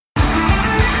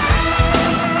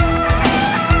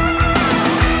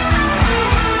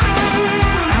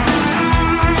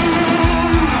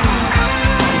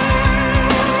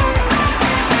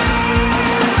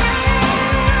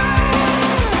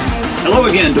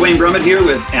again, Duane Brumitt here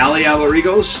with Allie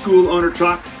Alberigo,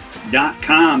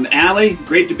 SchoolOwnerTalk.com. Allie,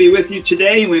 great to be with you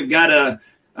today. We've got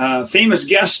a famous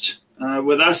guest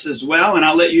with us as well, and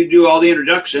I'll let you do all the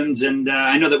introductions. And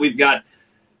I know that we've got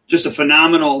just a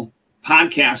phenomenal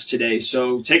podcast today.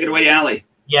 So take it away, Allie.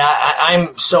 Yeah,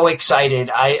 I'm so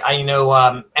excited. I know,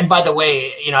 and by the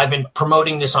way, you know, I've been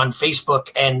promoting this on Facebook,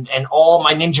 and all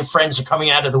my ninja friends are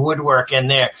coming out of the woodwork,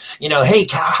 and they're, you know, hey,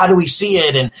 how do we see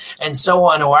it, and so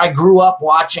on. Or I grew up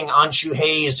watching Anshu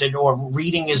Hayes or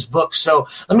reading his books. So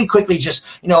let me quickly just,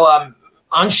 you know,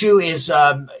 Anshu is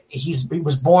he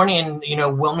was born in, you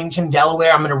know, Wilmington,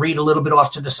 Delaware. I'm going to read a little bit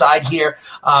off to the side here.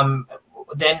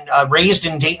 Then raised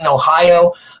in Dayton,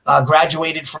 Ohio,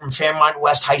 graduated from Fairmont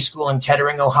West High School in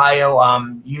Kettering, Ohio.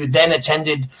 You then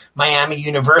attended Miami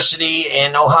University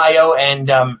in Ohio,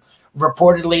 and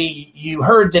reportedly you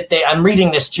heard that I'm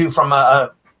reading this too from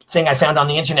a thing I found on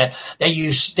the internet, that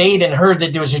you stayed and heard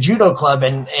that there was a judo club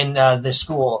in the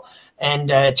school.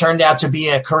 And it turned out to be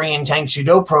a Korean Tank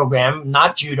Judo program,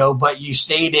 not judo, but you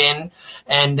stayed in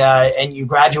and you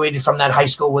graduated from that high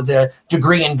school with a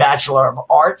degree in Bachelor of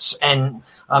Arts and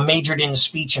majored in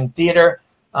speech and theater.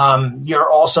 You're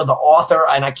also the author,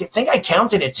 and I think I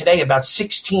counted it today, about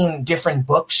 16 different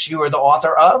books you are the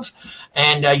author of.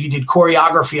 And you did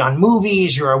choreography on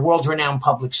movies. You're a world-renowned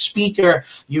public speaker.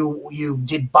 You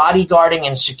did bodyguarding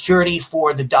and security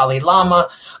for the Dalai Lama.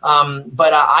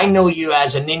 But I know you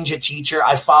as a ninja teacher.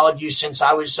 I followed you since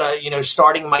I was,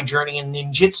 starting my journey in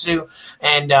ninjutsu.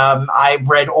 And I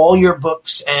read all your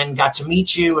books and got to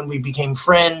meet you, and we became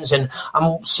friends. And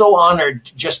I'm so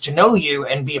honored just to know you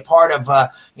and be a part of,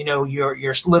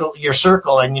 your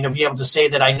circle, and, be able to say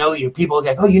that I know you. People are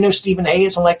like, oh, you know Stephen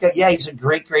Hayes? I'm like, yeah, he's a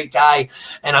great, great guy.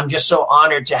 And I'm just so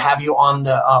honored to have you on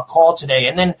the call today.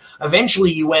 And then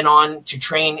eventually you went on to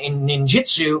train in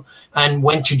ninjutsu and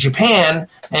went to Japan.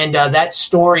 And that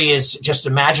story is just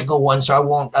a magical one, so I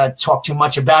won't talk too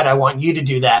much about it. I want you to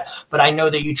do that. But I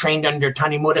know that you trained under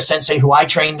Tanimura Sensei, who I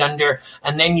trained under,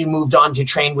 and then you moved on to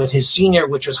train with his senior,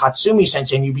 which was Hatsumi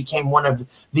Sensei, and you became one of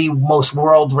the most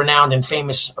world-renowned and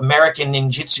famous American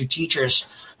ninjutsu teachers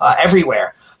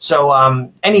everywhere. So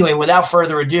anyway, without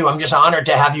further ado, I'm just honored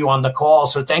to have you on the call.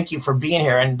 So thank you for being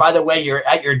here. And by the way, you're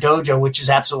at your dojo, which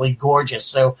is absolutely gorgeous.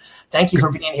 So thank you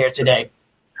for being here today.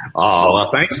 Oh,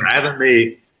 well, thanks for having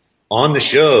me on the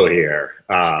show here.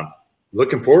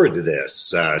 Looking forward to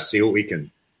this. See what we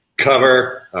can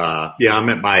cover. I'm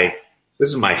at this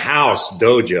is my house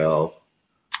dojo.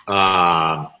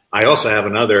 I also have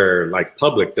another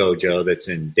public dojo that's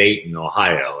in Dayton,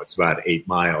 Ohio. It's about 8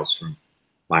 miles from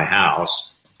my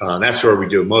house. That's where we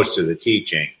do most of the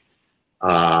teaching.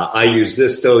 I use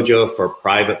this dojo for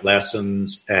private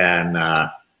lessons and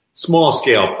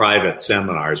small-scale private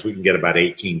seminars. We can get about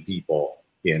 18 people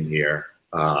in here.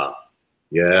 So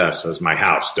it's my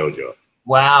house dojo.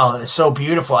 Wow, it's so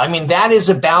beautiful. I mean, that is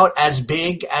about as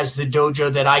big as the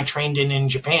dojo that I trained in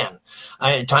Japan.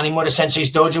 Tanimura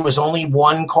Sensei's dojo was only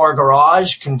one car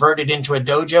garage converted into a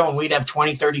dojo, and we'd have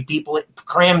 20, 30 people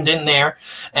crammed in there.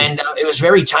 And it was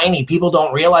very tiny. People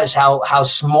don't realize how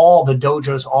small the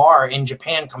dojos are in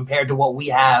Japan compared to what we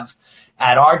have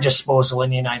at our disposal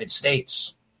in the United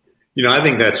States. I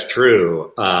think that's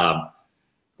true.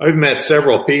 I've met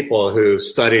several people who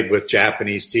studied with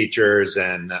Japanese teachers,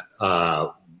 and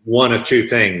one of two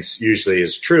things usually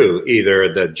is true.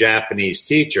 Either the Japanese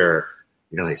teacher,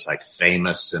 he's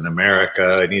famous in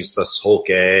America and he's the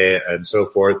Soke and so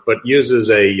forth, but uses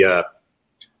a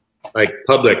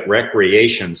public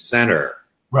recreation center.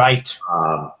 Right.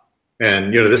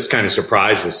 And, this kind of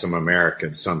surprises some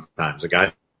Americans sometimes. A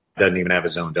guy doesn't even have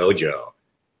his own dojo.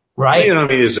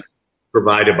 Right. He's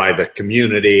provided by the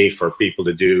community for people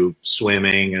to do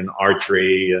swimming and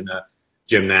archery and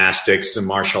gymnastics and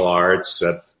martial arts.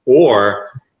 Or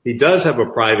he does have a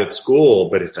private school,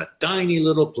 but it's a tiny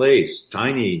little place,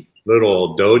 tiny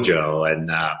little dojo. And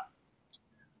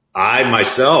I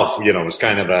myself, was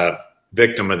kind of a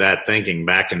victim of that thinking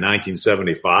back in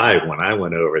 1975 when I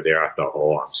went over there. I thought,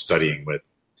 I'm studying with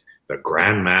the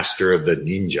grandmaster of the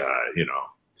ninja,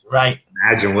 Right.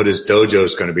 Imagine what his dojo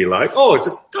is going to be like. Oh, it's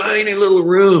a tiny little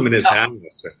room in his house. And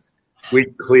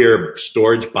we'd clear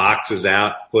storage boxes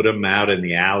out, put them out in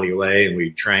the alleyway, and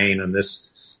we'd train in this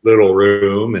little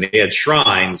room. And he had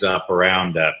shrines up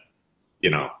around the,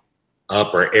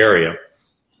 upper area.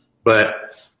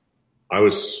 But I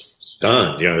was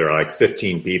stunned. There were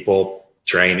 15 people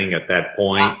training at that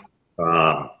point.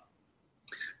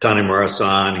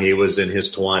 Tanimura-san, he was in his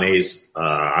 20s.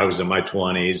 I was in my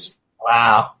 20s.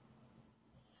 Wow.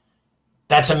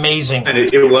 That's amazing. And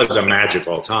it was a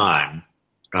magical time.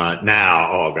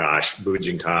 Now, oh gosh,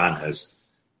 Bujinkan has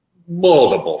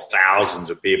multiple thousands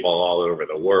of people all over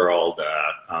the world.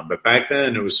 But back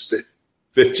then it was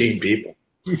 15 people.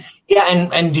 Yeah,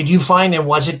 and did you find, and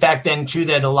was it back then too,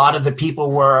 that a lot of the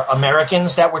people were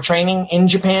Americans that were training in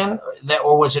Japan,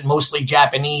 or was it mostly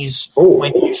Japanese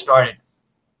when you started?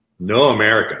 No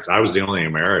Americans. I was the only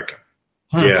American.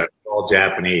 Yeah, all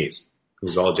Japanese. It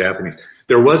was all Japanese.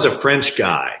 There was a French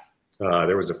guy.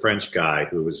 There was a French guy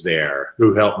who was there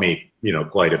who helped me,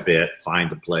 quite a bit,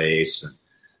 find the place. And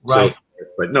right. So,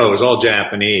 but no, it was all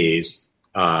Japanese.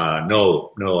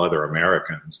 No other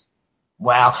Americans.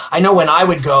 Wow. I know when I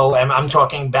would go, and I'm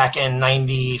talking back in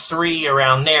 93,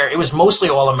 around there, it was mostly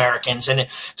all Americans. And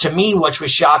to me, what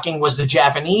was shocking was the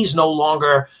Japanese no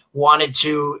longer wanted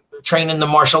to train in the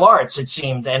martial arts, it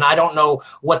seemed. And I don't know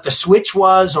what the switch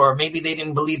was, or maybe they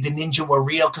didn't believe the ninja were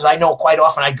real, because I know quite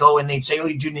often I'd go and they'd say, oh,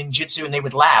 you do ninjutsu, and they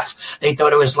would laugh. They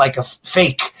thought it was like a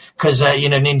fake, because,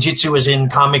 ninjutsu was in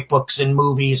comic books and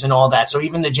movies and all that. So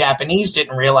even the Japanese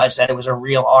didn't realize that it was a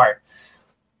real art.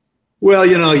 Well,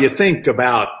 you think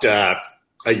about a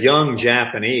young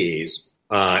Japanese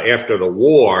after the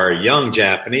war, young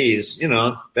Japanese,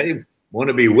 they want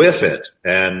to be with it.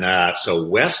 And so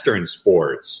Western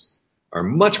sports are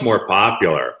much more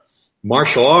popular.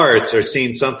 Martial arts are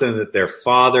seen something that their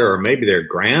father or maybe their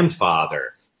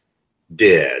grandfather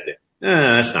did.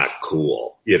 That's not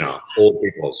cool, old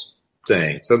people's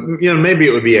thing. So, maybe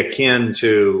it would be akin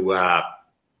to, I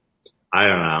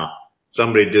don't know,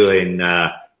 somebody doing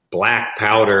black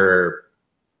powder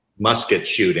musket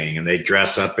shooting, and they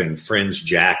dress up in fringe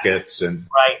jackets, and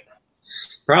right.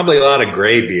 Probably a lot of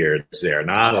graybeards there,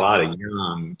 not a lot of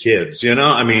young kids.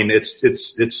 I mean, it's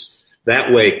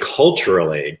that way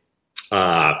culturally.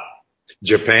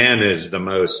 Japan is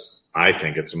I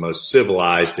think it's the most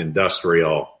civilized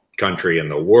industrial country in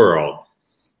the world.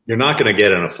 You're not going to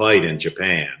get in a fight in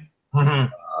Japan.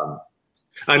 Mm-hmm.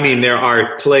 I mean, there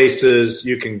are places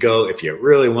you can go if you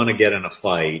really want to get in a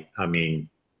fight.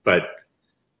 But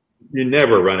you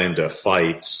never run into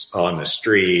fights on the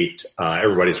street.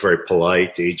 Everybody's very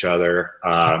polite to each other.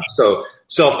 So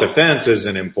self-defense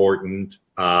isn't important.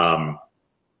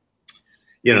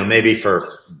 Maybe for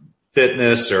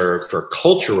fitness or for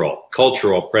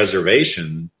cultural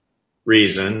preservation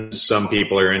reasons, some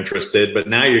people are interested. But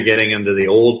now you're getting into the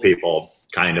old people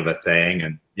kind of a thing,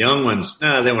 and young ones,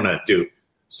 they want to do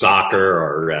soccer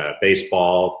or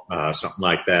baseball, something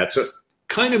like that. So it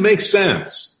kind of makes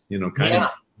sense,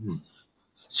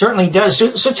 Certainly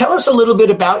does. So tell us a little bit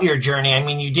about your journey. I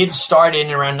mean, you did start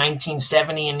in around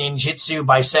 1970 in ninjutsu.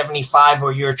 By 75,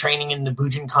 where you were training in the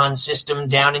Bujinkan system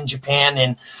down in Japan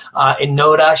and in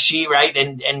Nodashi, right?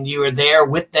 And you were there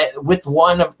with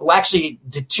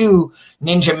the two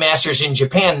ninja masters in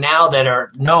Japan now that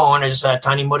are known as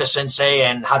Tanimura Sensei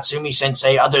and Hatsumi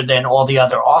Sensei, other than all the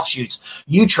other offshoots.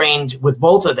 You trained with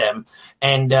both of them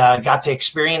and got to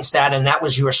experience that, and that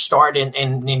was your start in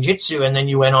ninjutsu, and then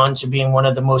you went on to being one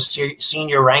of the most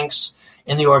senior ranks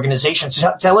in the organization.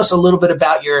 So tell us a little bit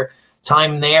about your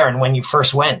time there and when you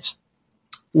first went.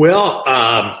 Well,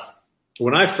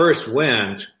 when I first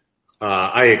went,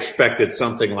 I expected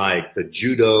something like the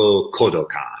Judo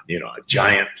Kodokan, a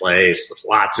giant place with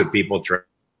lots of people training.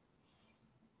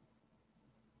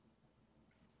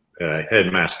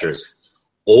 Headmaster's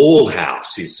old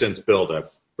house. He's since built a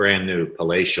brand new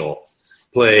palatial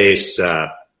place.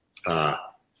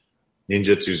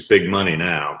 Ninjutsu's big money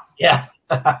now. Yeah.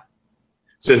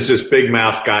 Since this big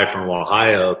mouth guy from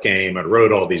Ohio came and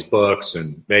wrote all these books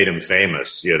and made him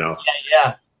famous, Yeah.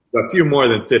 A few more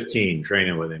than 15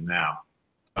 training with him now.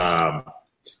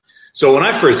 So when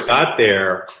I first got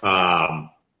there, I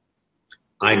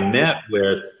met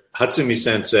with Hatsumi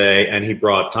Sensei, and he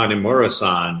brought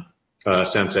Tanimura-san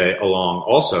Sensei along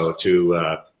also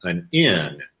to an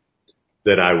inn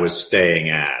that I was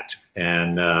staying at.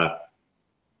 And,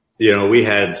 we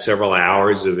had several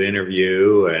hours of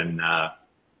interview, and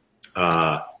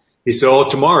he said, oh,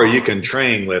 tomorrow you can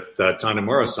train with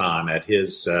Tanimura-san at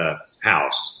his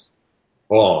house.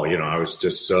 Oh, I was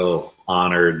just so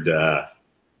honored,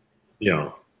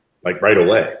 like right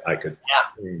away I could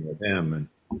train with him. And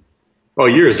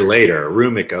years later,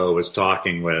 Rumiko was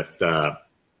talking with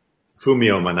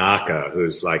Fumio Manaka,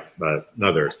 who's like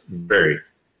another very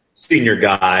senior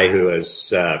guy who has,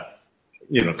 he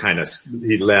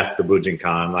left the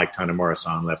Bujinkan, like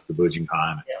Tanimura-san left the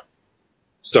Bujinkan,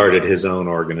 started his own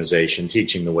organization,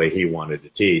 teaching the way he wanted to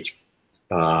teach.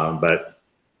 But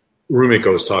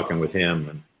Rumiko was talking with him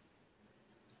and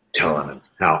telling him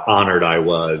how honored I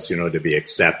was, to be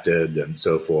accepted and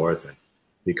so forth. And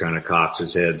he kind of cocks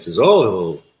his head and says,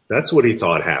 oh, that's what he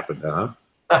thought happened, huh?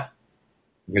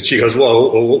 And she goes,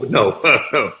 well,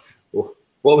 no.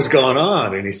 what was going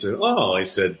on? And he said,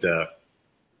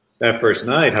 that first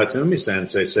night,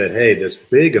 Hatsumi-sensei said, hey, this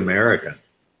big American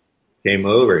came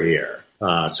over here.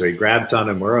 So he grabbed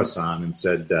Tanemura-san and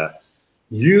said,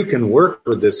 you can work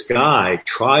with this guy,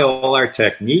 try all our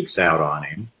techniques out on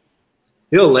him.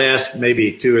 He'll last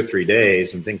maybe 2 or 3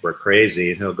 days and think we're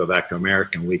crazy, and he'll go back to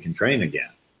America and we can train again.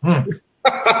 So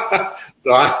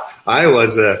I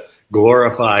was a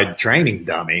glorified training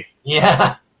dummy.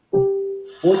 Yeah.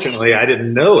 Fortunately, I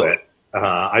didn't know it.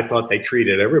 I thought they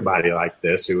treated everybody like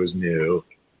this. It was new.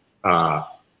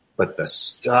 But the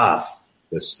stuff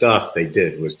they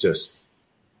did was just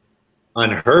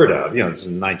unheard of. This is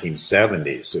the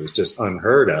 1970s. It was just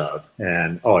unheard of.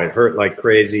 And, it hurt like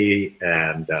crazy.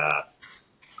 And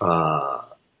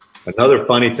another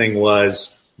funny thing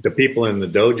was the people in the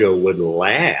dojo would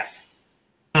laugh.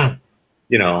 I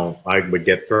would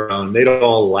get thrown. They'd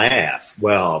all laugh.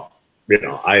 Well,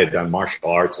 I had done martial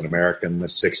arts in America in the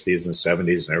 60s and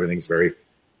the 70s, and everything's very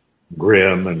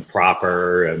grim and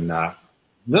proper. And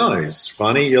no, it's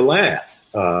funny. You laugh.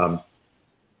 Oh,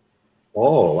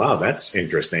 wow, that's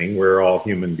interesting. We're all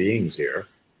human beings here.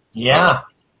 Yeah.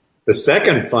 The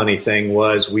second funny thing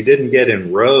was we didn't get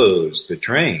in rows to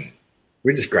train.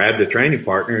 We just grabbed a training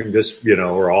partner and just,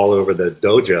 we're all over the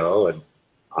dojo. And,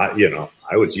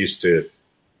 I was used to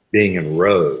being in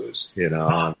rows,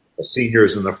 the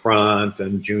seniors in the front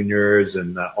and juniors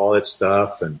and all that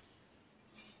stuff. And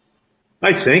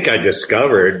I think I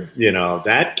discovered,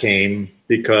 that came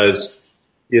because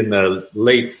in the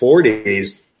late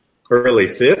 40s, early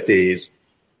 50s,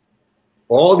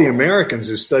 all the Americans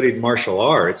who studied martial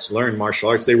arts, learned martial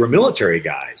arts, they were military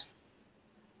guys.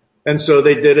 And so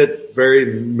they did it very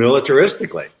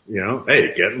militaristically,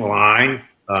 hey, get in line.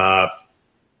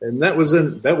 And that was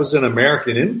an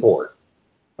American import.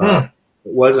 It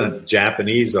wasn't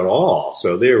Japanese at all.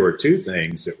 So there were two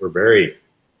things that were very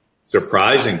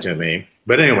surprising to me.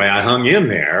 But anyway, I hung in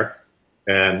there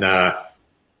and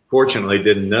fortunately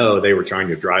didn't know they were trying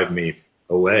to drive me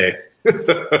away.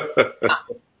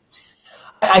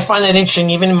 I find that interesting.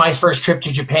 Even in my first trip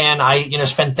to Japan, I,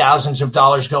 spent thousands of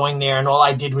dollars going there, and all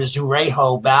I did was do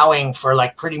reiho, bowing for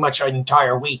like pretty much an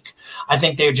entire week. I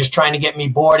think they were just trying to get me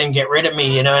bored and get rid of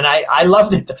me, and I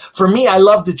loved it. For me, I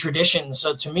loved the tradition.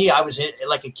 So to me, I was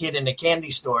like a kid in a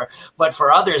candy store. But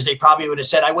for others, they probably would have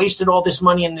said, I wasted all this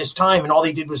money and this time, and all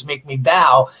they did was make me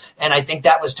bow. And I think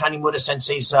that was Tanimura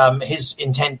Sensei's, his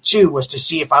intent too, was to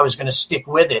see if I was going to stick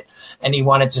with it. And he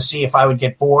wanted to see if I would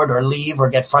get bored or leave or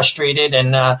get frustrated.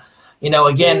 And,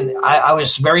 again, I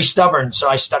was very stubborn, so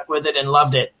I stuck with it and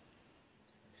loved it.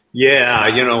 Yeah,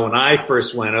 when I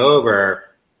first went over,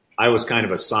 I was kind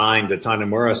of assigned to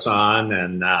Tanemura-san,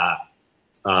 and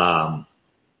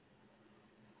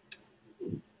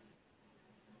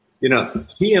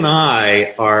he and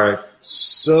I are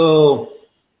so,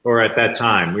 or at that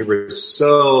time, we were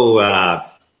so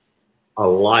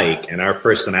alike in our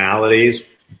personalities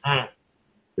that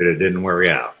it didn't work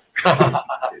out.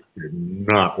 It did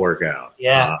not work out.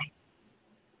 Yeah.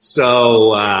 As you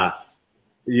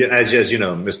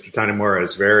know, Mr. Tanemura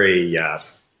is very,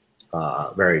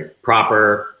 very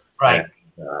proper. Right.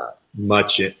 And,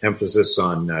 much emphasis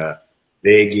on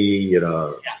Veigi,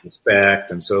 respect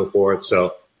and so forth.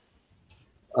 So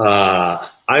I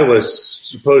was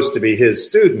supposed to be his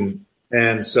student,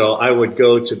 and so I would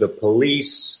go to the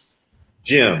police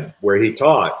gym where he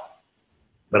taught.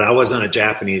 But I wasn't a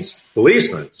Japanese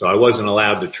policeman, so I wasn't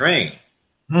allowed to train.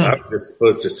 I was just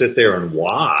supposed to sit there and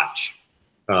watch.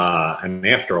 And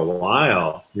after a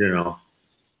while, I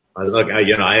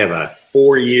have a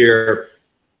 4-year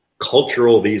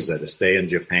cultural visa to stay in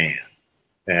Japan.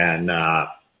 And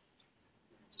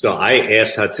so I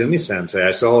asked Hatsumi Sensei,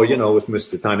 I said, with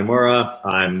Mr. Tanemura,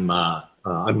 I'm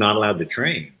not allowed to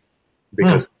train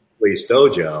because of the police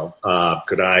dojo.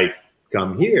 Could I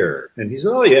come here? And he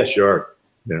said, oh, yeah, sure.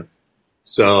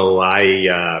 So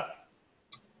I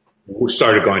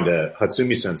started going to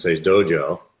Hatsumi Sensei's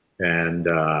dojo, and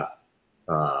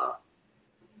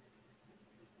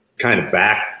kind of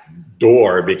back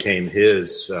door became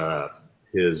his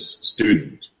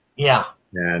student. Yeah.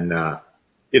 And now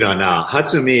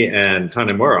Hatsumi and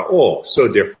Tanemura,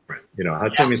 so different.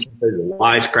 Hatsumi Sensei's a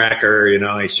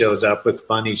wisecracker. He shows up with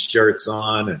funny shirts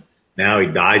on, and now he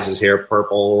dyes his hair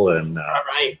purple, and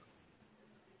right.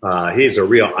 He's a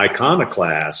real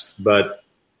iconoclast, but,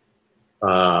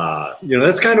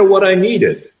 that's kind of what I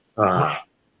needed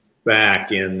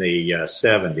back in the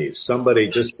 70s. Somebody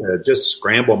just to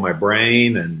scramble my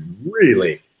brain, and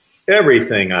really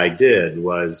everything I did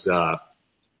was,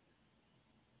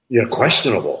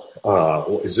 questionable.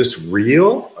 is this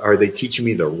real? Are they teaching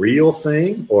me the real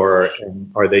thing, or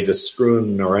are they just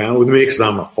screwing around with me because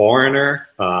I'm a foreigner?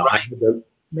 I had to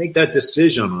make that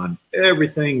decision on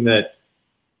everything that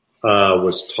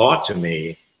was taught to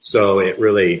me. So it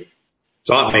really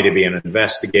taught me to be an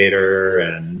investigator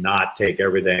and not take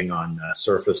everything on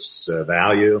surface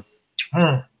value.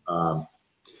 Hey,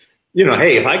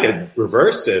 if I could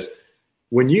reverse this,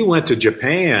 when you went to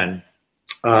Japan,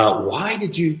 why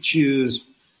did you choose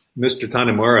Mr.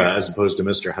 Tanimura as opposed to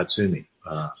Mr. Hatsumi?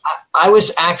 I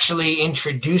was actually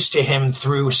introduced to him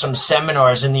through some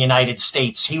seminars in the United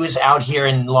States. He was out here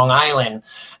in Long Island,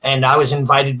 and I was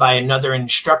invited by another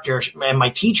instructor and my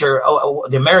teacher,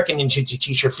 the American Ninjutsu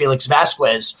teacher, Felix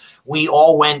Vasquez. We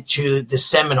all went to the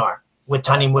seminar with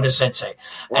Tanimura Sensei.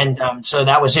 And so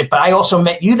that was it. But I also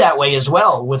met you that way as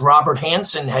well, with Robert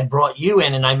Hansen had brought you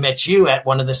in, and I met you at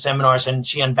one of the seminars, and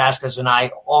Gian Vasquez and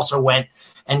I also went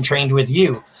and trained with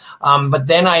you. But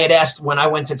then I had asked, when I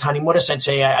went to Tanimura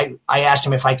Sensei, I asked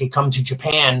him if I could come to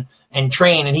Japan and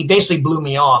train, and he basically blew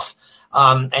me off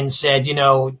and said,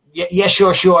 yeah,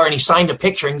 sure. And he signed a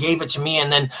picture and gave it to me.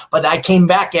 But I came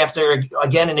back after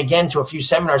again and again to a few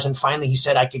seminars, and finally he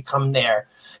said I could come there.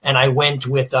 And I went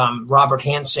with Robert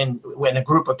Hansen and a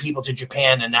group of people to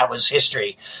Japan, and that was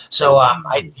history. So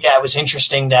it was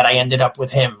interesting that I ended up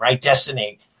with him, right?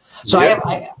 Destiny. So yeah.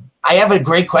 I have a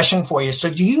great question for you. So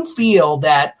do you feel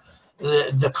that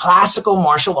the classical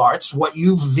martial arts, what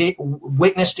you've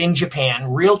witnessed in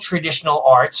Japan, real traditional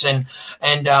arts, and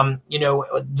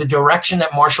the direction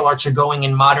that martial arts are going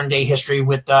in modern day history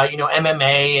with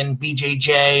MMA and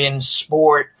BJJ and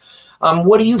sport,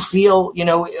 what do you feel?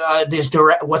 Where's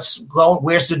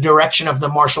the direction of the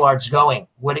martial arts going?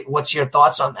 What's your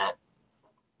thoughts on that?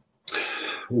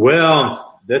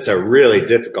 Well, that's a really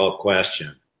difficult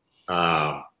question.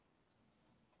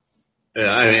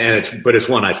 It's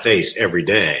one I face every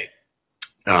day.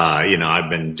 I've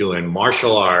been doing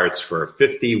martial arts for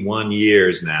 51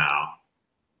 years now,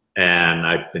 and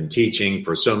I've been teaching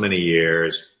for so many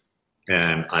years.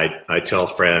 And I tell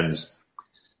friends,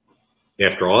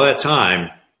 after all that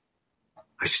time,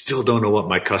 I still don't know what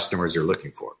my customers are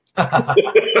looking for.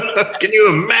 Can you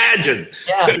imagine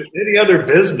any other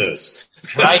business?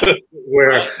 Right.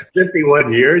 Where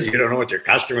 51 years, you don't know what your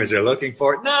customers are looking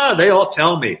for? No, they all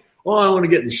tell me, I want to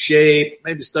get in shape,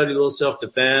 maybe study a little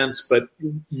self-defense. But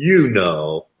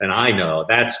and I know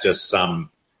that's just some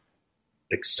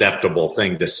acceptable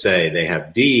thing to say. They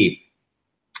have deep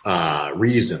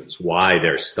reasons why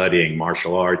they're studying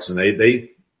martial arts, and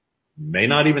they may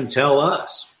not even tell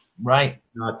us. Right.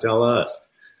 Not tell us.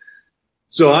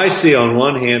 So I see on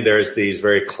one hand, there's these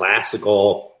very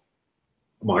classical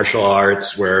martial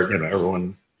arts where,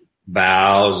 everyone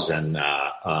bows and,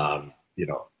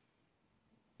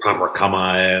 proper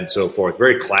kama and so forth,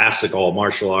 very classical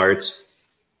martial arts,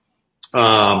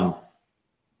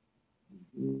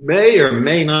 may or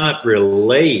may not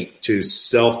relate to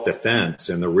self-defense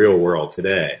in the real world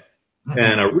today. Mm-hmm.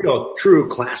 And a real true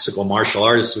classical martial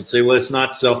artist would say, well, it's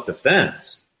not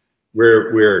self-defense.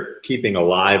 We're keeping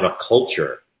alive a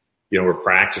culture. We're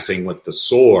practicing with the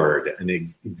sword and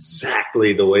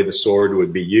exactly the way the sword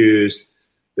would be used.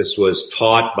 This was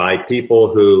taught by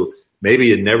people who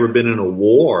maybe had never been in a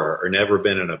war or never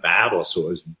been in a battle. So it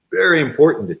was very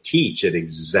important to teach it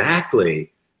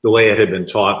exactly the way it had been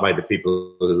taught by the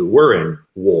people who were in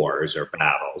wars or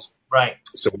battles. Right.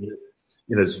 So,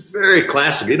 it's very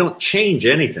classic. You don't change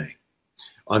anything.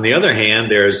 On the other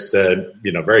hand, there's the,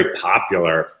 very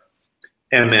popular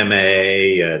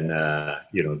MMA and,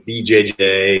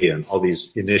 BJJ and all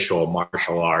these initial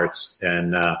martial arts.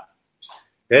 And,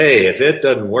 hey, if it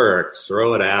doesn't work,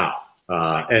 throw it out.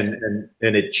 And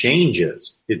it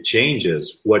changes. It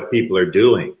changes what people are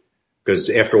doing. Because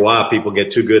after a while, people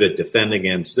get too good at defending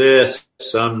against this.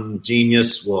 Some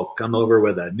genius will come over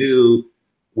with a new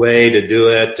way to do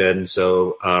it. And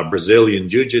so Brazilian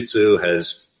Jiu-Jitsu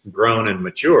has grown and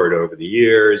matured over the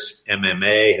years.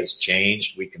 MMA has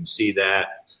changed. We can see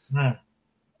that.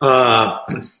 Now,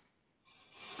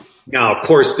 of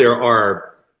course, there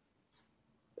are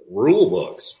rule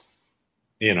books,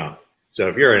 So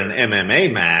if you're in an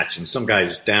MMA match and some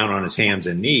guy's down on his hands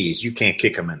and knees, you can't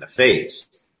kick him in the face.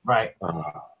 Right.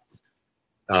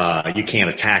 You can't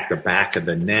attack the back of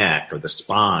the neck or the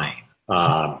spine.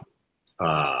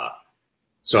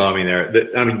 So,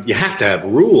 you have to have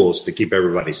rules to keep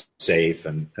everybody safe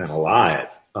and alive.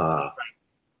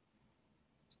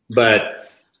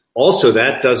 But also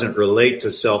that doesn't relate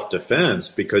to self-defense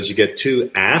because you get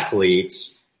two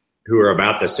athletes who are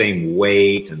about the same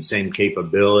weight and same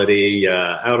capability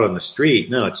out on the street.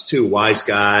 No, it's two wise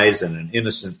guys and an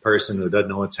innocent person who doesn't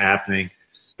know what's happening.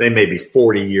 they may be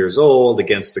 40 years old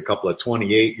against a couple of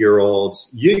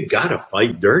 28-year-olds. You got to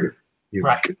fight dirty. You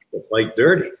got to fight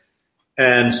dirty.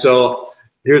 And so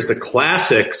here's the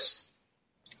classics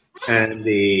and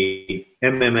the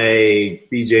MMA,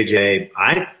 BJJ.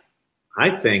 I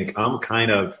think I'm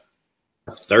kind of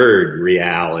a third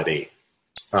reality,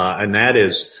 and that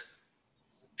is,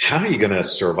 how are you going to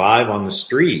survive on the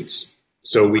streets?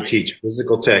 So we teach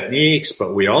physical techniques,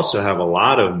 but we also have a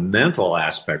lot of mental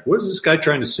aspect. What is this guy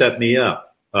trying to set me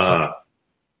up?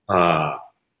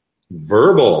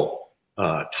 Verbal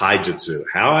taijutsu,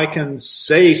 how I can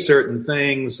say certain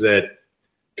things that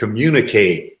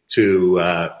communicate to,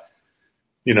 a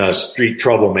street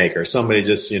troublemaker, somebody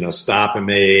just, stopping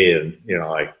me and,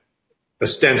 like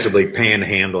ostensibly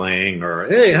panhandling, or,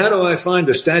 hey, how do I find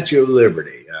the Statue of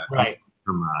Liberty? Right.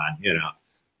 Come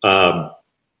on,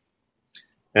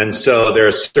 and so there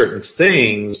are certain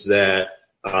things that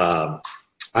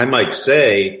I might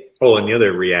say, and the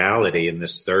other reality in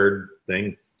this third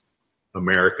thing,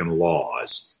 American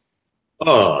laws.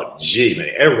 Oh, gee,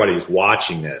 man, everybody's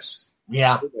watching this.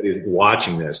 Yeah. Everybody's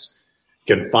watching this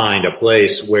can find a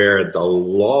place where the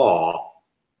law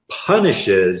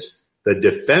punishes the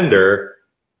defender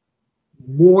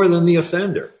more than the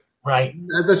offender. Right.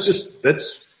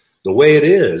 That's the way it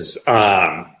is.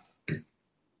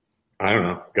 I don't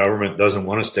know. Government doesn't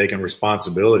want us taking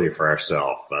responsibility for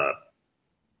ourselves.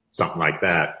 Something like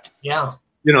that. Yeah.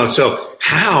 So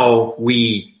how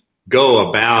we go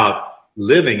about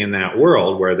living in that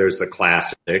world where there's the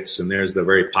classics and there's the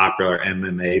very popular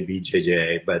MMA,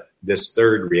 BJJ, but this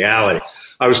third reality.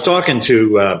 I was talking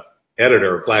to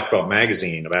editor of Black Belt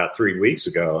Magazine about 3 weeks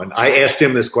ago, and I asked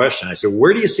him this question. I said,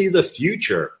 where do you see the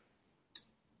future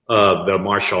of the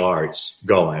martial arts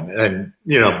going? And,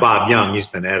 Bob Young, he's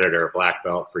been editor of Black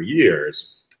Belt for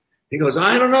years. He goes,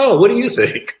 I don't know. What do you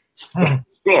think? I'm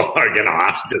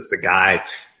just a guy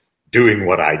doing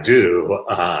what I do.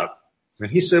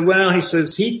 And he said,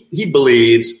 he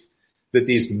believes that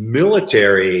these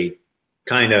military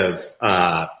kind of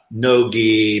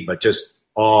no-gi, but just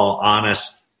all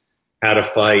honest how to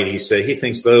fight, he said he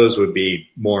thinks those would be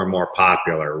more and more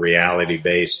popular,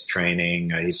 reality-based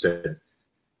training. He said,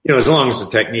 as long as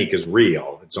the technique is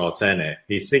real, it's authentic.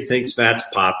 He thinks that's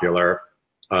popular.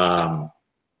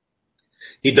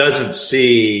 He doesn't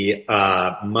see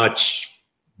much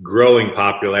growing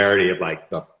popularity of like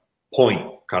the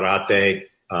point karate.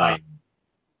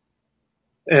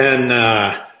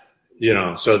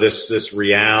 So this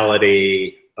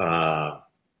reality,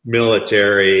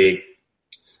 military,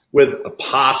 with a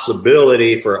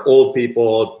possibility for old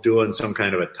people doing some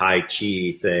kind of a Tai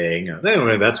Chi thing.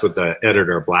 Anyway, that's what the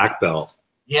editor of Black Belt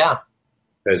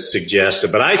has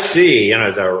suggested. But I see,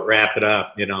 to wrap it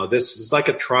up, this is like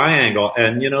a triangle.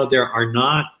 And, there are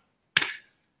not,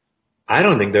 I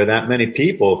don't think there are that many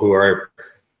people who are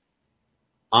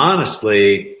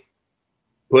honestly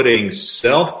putting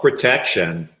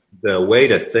self-protection, the way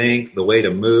to think, the way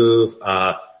to move,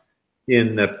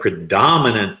 in the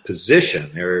predominant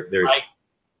position. They're right.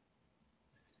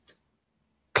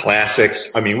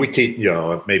 Classics. I mean, we teach,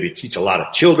 maybe teach a lot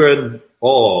of children.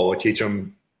 We teach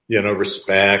them,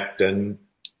 respect and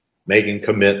making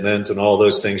commitments and all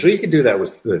those things. Well, you can do that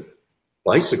with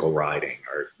bicycle riding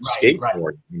or skateboarding.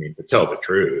 Right. I mean, to tell the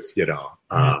truth,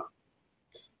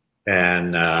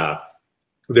 And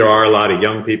there are a lot of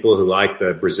young people who like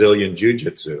the Brazilian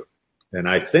Jiu-Jitsu. And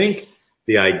I think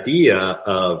the idea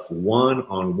of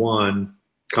one-on-one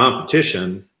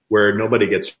competition where nobody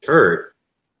gets hurt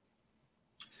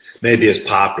maybe is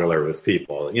popular with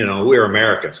people. We're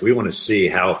Americans. We want to see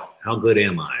how good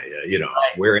am I?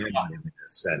 Where am I in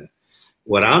this? And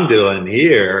what I'm doing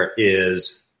here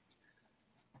is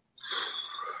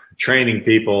training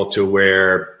people to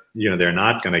where, they're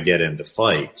not going to get into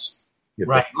fights. If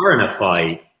they are in a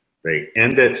fight, they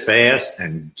end it fast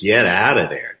and get out of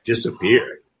there,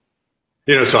 disappear.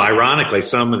 So ironically,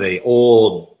 some of the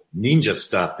old ninja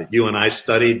stuff that you and I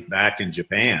studied back in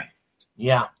Japan.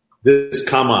 Yeah. This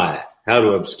kamae, how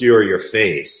to obscure your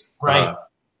face. Right.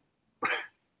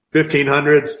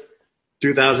 1500s,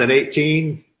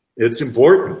 2018, it's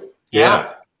important.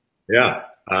 Yeah.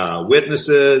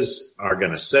 Witnesses are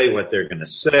going to say what they're going to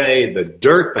say. The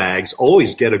dirtbags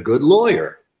always get a good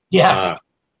lawyer. Yeah.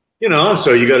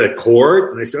 So you go to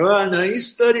court and they say, now you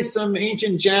study some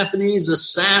ancient Japanese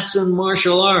assassin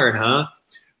martial art, huh?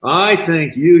 I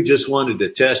think you just wanted to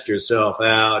test yourself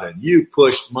out and you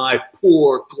pushed my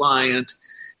poor client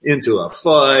into a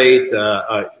fight.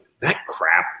 That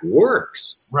crap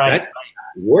works. Right. That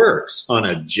works on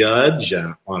a judge,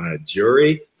 on a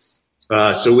jury.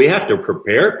 So we have to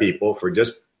prepare people for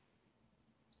just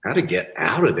how to get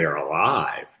out of there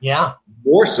alive. Yeah.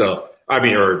 More so,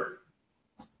 or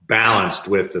balanced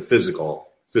with the physical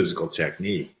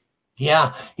technique.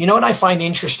 Yeah. You know what I find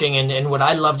interesting and what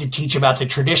I love to teach about the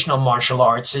traditional martial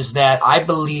arts is that I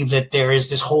believe that there is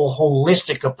this whole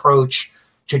holistic approach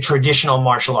to traditional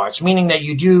martial arts, meaning that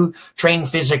you do train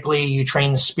physically, you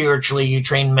train spiritually, you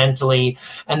train mentally,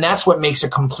 and that's what makes a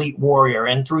complete warrior.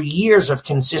 And through years of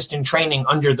consistent training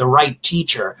under the right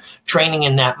teacher, training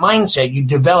in that mindset, you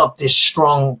develop this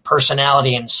strong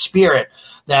personality and spirit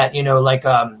that, like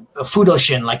a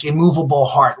Fudoshin, like immovable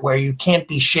heart, where you can't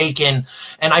be shaken.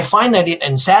 And I find that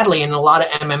and sadly, in a lot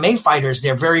of MMA fighters,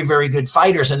 they're very, very good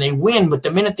fighters and they win. But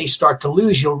the minute they start to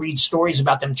lose, you'll read stories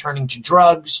about them turning to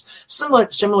drugs, similar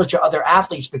to other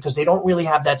athletes, because they don't really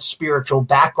have that spiritual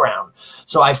background.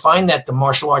 So I find that the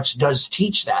martial arts does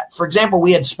teach that. For example,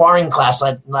 we had sparring class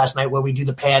last night where we do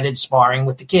the padded sparring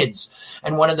with the kids.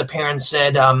 And one of the parents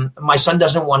said, my son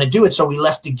doesn't want to do it, so we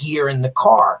left the gear in the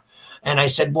car. And I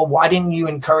said, well, why didn't you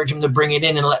encourage him to bring it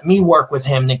in and let me work with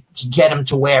him to get him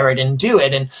to wear it and do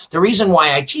it? And the reason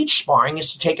why I teach sparring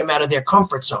is to take them out of their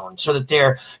comfort zone so that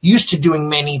they're used to doing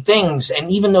many things. And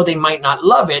even though they might not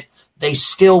love it, they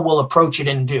still will approach it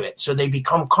and do it. So they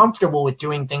become comfortable with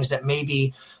doing things that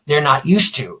maybe they're not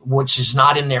used to, which is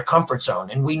not in their comfort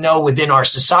zone. And we know within our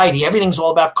society, everything's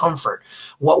all about comfort,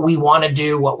 what we want to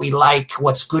do, what we like,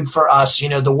 what's good for us,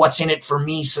 the what's in it for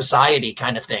me society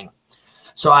kind of thing.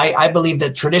 So I believe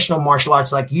that traditional martial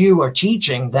arts like you are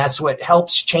teaching, that's what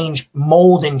helps change,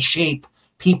 mold, and shape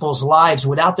people's lives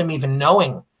without them even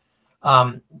knowing,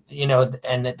 and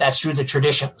that's through the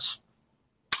traditions.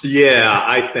 Yeah,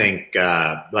 I think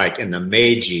like in the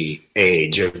Meiji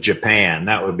age of Japan,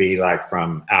 that would be like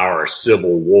from our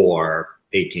Civil War,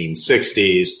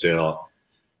 1860s till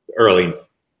the early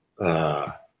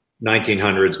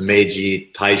 1900s,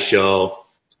 Meiji, Taisho.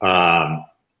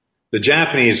 The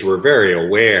Japanese were very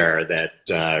aware that,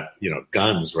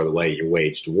 guns were the way you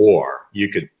waged war. You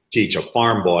could teach a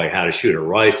farm boy how to shoot a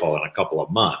rifle in a couple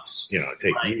of months. It'd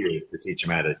take years to teach him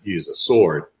how to use a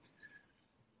sword.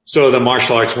 So the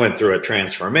martial arts went through a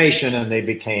transformation and they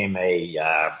became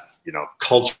a,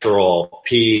 cultural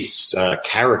piece,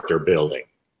 character building.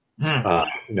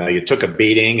 You took a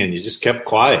beating and you just kept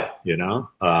quiet,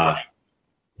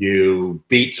 you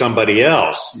beat somebody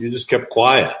else, you just kept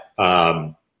quiet.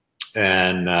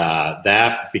 And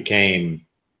that became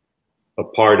a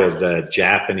part of the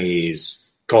Japanese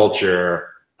culture,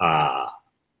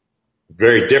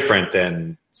 very different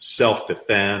than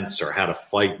self-defense or how to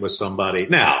fight with somebody.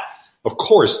 Now, of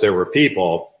course, there were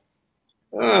people,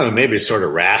 maybe sort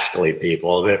of rascally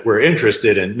people, that were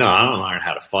interested in, I want to learn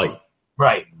how to fight.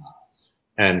 Right.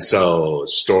 And so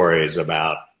stories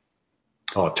about,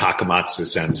 Takamatsu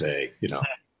sensei,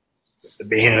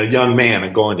 being a young man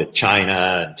and going to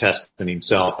China and testing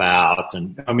himself out.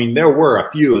 And there were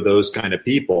a few of those kind of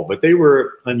people, but they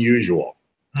were unusual.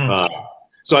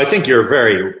 So I think you're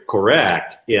very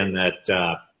correct in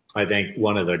that. I think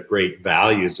one of the great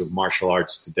values of martial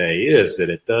arts today is that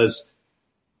it does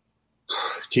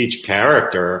teach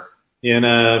character in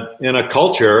a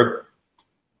culture.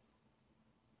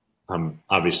 I'm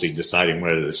obviously deciding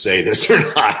whether to say this or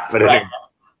not, but right.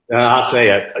 I'll say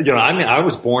it. I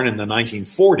was born in the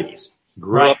 1940s,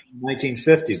 grew up in the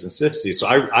 1950s and 60s. So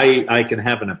I can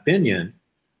have an opinion.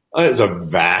 It was a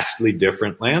vastly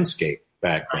different landscape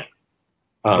back then.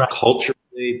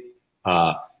 Culturally,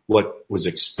 what was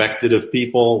expected of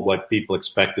people, what people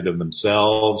expected of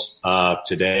themselves.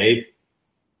 Today,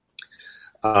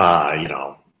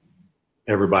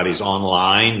 everybody's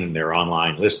online and they're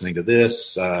online listening to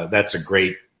this. That's a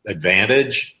great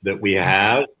advantage that we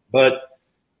have, but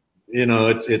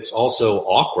it's also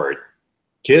awkward.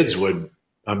 Kids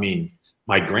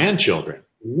my grandchildren,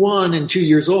 1 and 2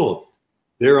 years old,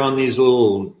 they're on these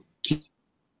little,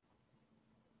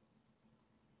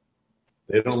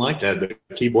 they don't like to have the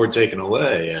keyboard taken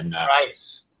away. And,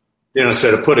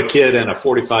 so to put a kid in a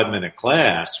 45-minute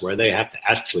class where they have to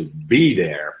actually be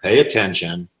there, pay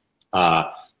attention,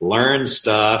 learn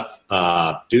stuff,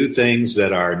 do things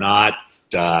that are not,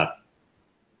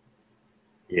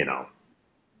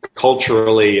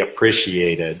 culturally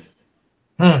appreciated.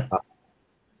 When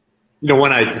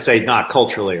I say not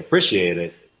culturally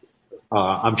appreciated,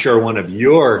 I'm sure one of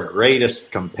your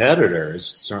greatest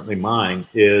competitors, certainly mine,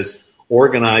 is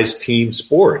organized team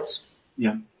sports.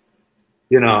 Yeah.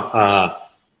 That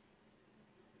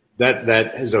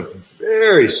has a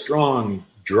very strong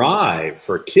drive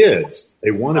for kids.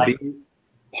 They want to be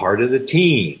part of the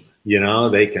team.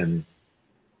 They can,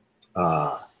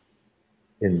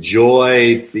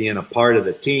 enjoy being a part of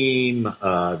the team.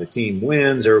 The team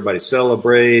wins. Everybody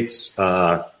celebrates.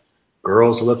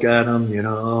 Girls look at them,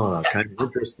 kind of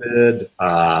interested.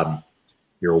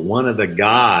 You're one of the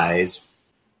guys.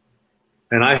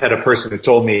 And I had a person who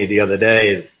told me the other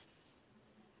day,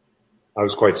 I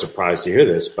was quite surprised to hear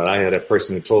this, but I had a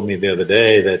person who told me the other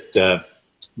day that,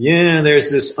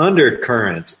 there's this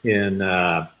undercurrent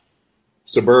in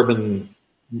suburban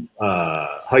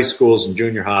high schools and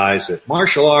junior highs that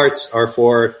martial arts are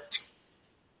for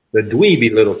the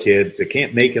dweeby little kids that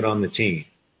can't make it on the team.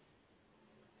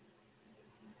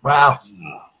 Wow.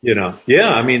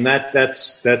 I mean,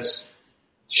 that's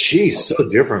she's so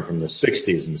different from the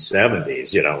 60s and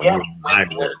 70s,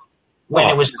 when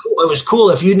it was cool.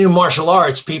 If you knew martial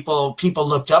arts, people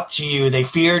looked up to you. They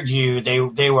feared you. They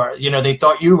were, they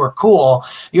thought you were cool.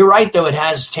 You're right, though. It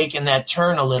has taken that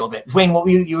turn a little bit. Duane, what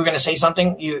you were going to say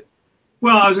something?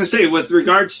 Well, I was going to say, with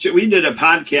regards to, we did a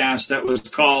podcast that was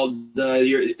called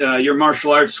Your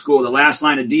Martial Arts School, The Last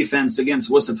Line of Defense Against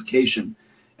Wussification.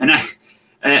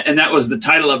 And that was the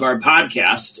title of our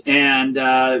podcast. And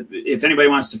if anybody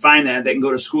wants to find that, they can go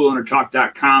to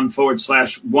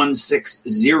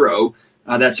schoolownertalk.com/160.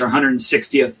 That's our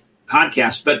 160th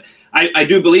podcast. But I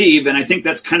do believe, and I think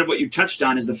that's kind of what you touched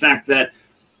on, is the fact that,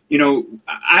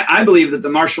 I believe that the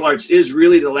martial arts is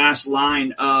really the last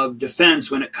line of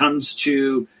defense when it comes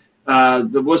to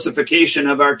the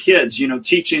wussification of our kids,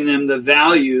 teaching them the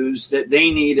values that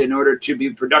they need in order to be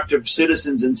productive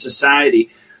citizens in society.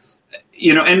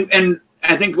 And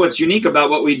I think what's unique about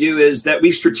what we do is that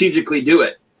we strategically do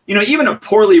it. Even a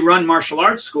poorly run martial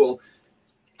arts school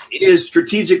is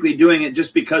strategically doing it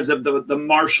just because of the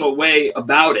martial way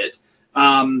about it.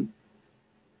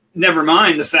 Never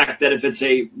mind the fact that if it's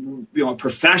a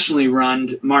professionally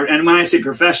run, and when I say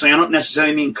professionally, I don't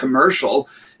necessarily mean commercial.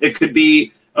 It could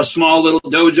be a small little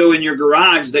dojo in your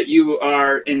garage that you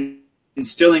are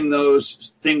instilling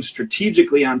those things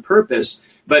strategically on purpose.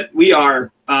 But we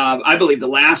are, I believe, the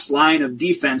last line of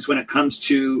defense when it comes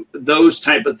to those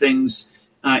type of things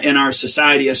in our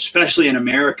society, especially in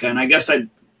America. And I guess I'd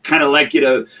kind of like you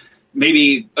to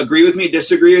maybe agree with me,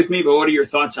 disagree with me, but what are your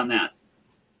thoughts on that?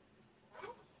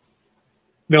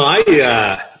 No,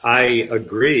 I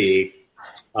agree.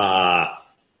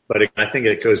 But I think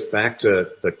it goes back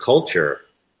to the culture.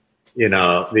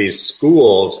 These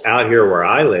schools out here where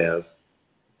I live,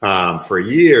 for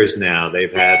years now,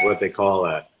 they've had what they call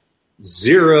a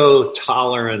zero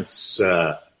tolerance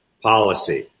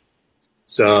policy.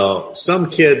 So some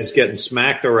kid's getting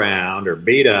smacked around or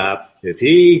beat up. If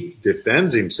he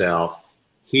defends himself,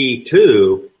 he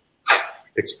too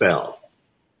expelled.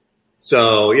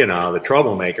 So, the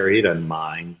troublemaker, he doesn't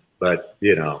mind. But,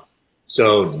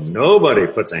 so nobody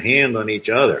puts a hand on each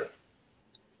other.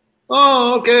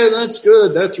 Oh, okay, that's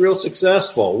good. That's real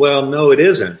successful. Well, no, it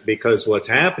isn't, because what's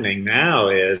happening now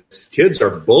is kids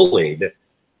are bullied,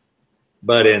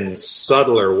 but in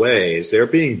subtler ways. They're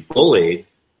being bullied,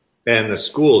 and the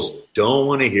schools don't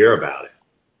want to hear about it.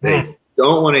 They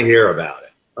don't want to hear about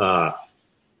it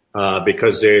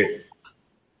because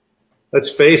let's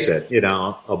face it,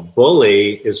 a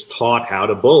bully is taught how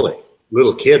to bully.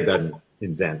 Little kid doesn't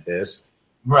invent this.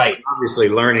 Right. Obviously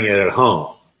learning it at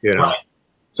home, Right.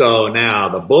 So now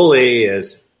the bully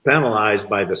is penalized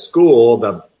by the school.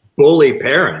 The bully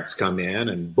parents come in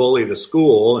and bully the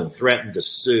school and threaten to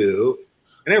sue.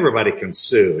 And everybody can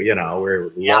sue.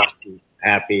 We're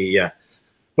happy.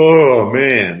 Oh,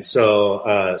 man.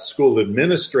 So school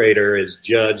administrator is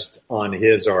judged on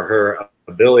his or her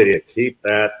ability to keep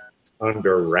that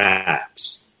under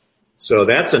wraps. So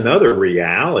that's another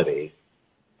reality.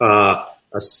 A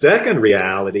second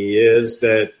reality is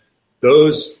that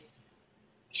those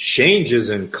changes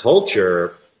in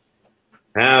culture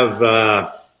have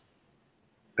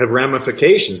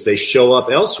ramifications. They show up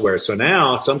elsewhere. So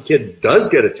now some kid does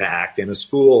get attacked in a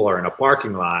school or in a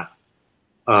parking lot.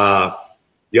 The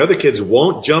other kids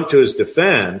won't jump to his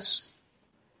defense.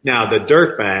 Now the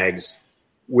dirtbags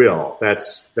will.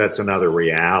 That's another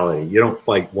reality. You don't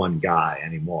fight one guy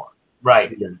anymore.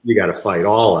 Right. You got to fight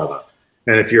all of them.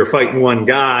 And if you're fighting one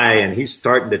guy and he's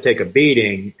starting to take a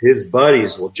beating, his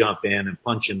buddies will jump in and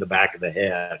punch in the back of the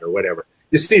head or whatever.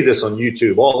 You see this on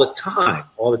YouTube all the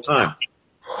time.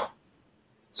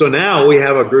 So now we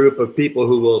have a group of people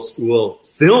who will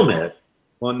film it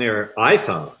on their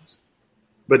iPhones,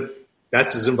 but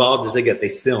that's as involved as they get. They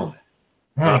film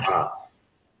it.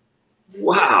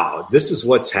 Wow, this is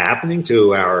what's happening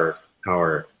to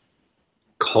our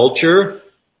culture.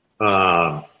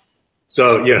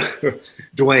 So,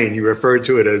 Duane, you referred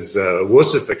to it as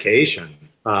wussification.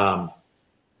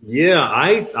 Yeah,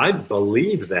 I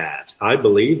believe that. I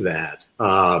believe that.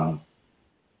 What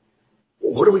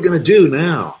are we going to do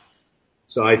now?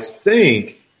 So I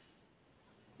think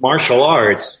martial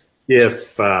arts,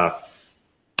 if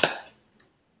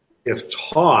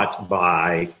taught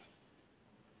by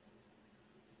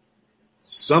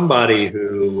somebody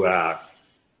who,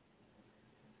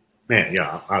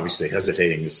 obviously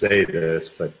hesitating to say this,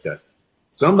 but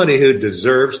somebody who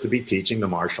deserves to be teaching the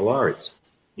martial arts.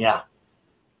 Yeah.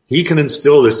 He can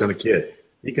instill this in a kid.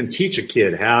 He can teach a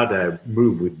kid how to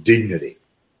move with dignity,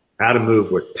 how to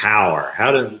move with power,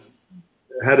 how to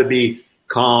be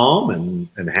calm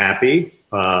and happy,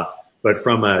 but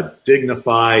from a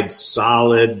dignified,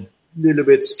 solid, little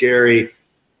bit scary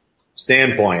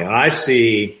standpoint. And I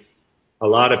see a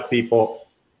lot of people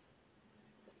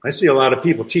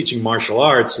teaching martial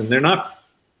arts, and they're not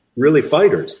really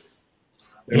fighters.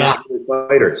 They're not really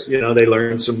fighters. They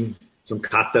learn some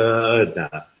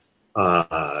kata.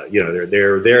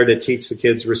 They're there to teach the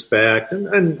kids respect,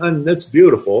 and that's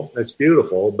beautiful. That's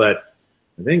beautiful. But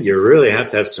I think you really have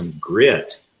to have some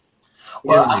grit.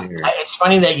 Well, it's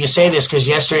funny that you say this, because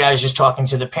yesterday I was just talking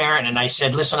to the parent and I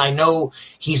said, listen, I know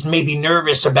he's maybe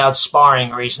nervous about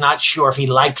sparring, or he's not sure if he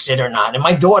likes it or not. And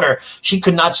my daughter, she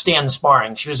could not stand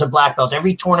sparring. She was a black belt.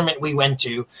 Every tournament we went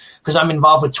to, because I'm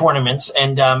involved with tournaments,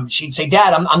 and she'd say,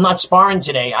 Dad, I'm not sparring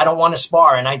today. I don't want to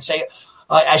spar. And I'd say,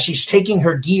 as she's taking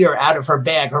her gear out of her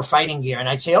bag, her fighting gear, and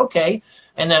I'd say, okay.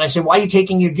 And then I said, why are you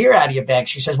taking your gear out of your bag?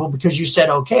 She says, well, because you said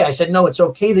okay. I said, no, it's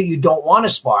okay that you don't want to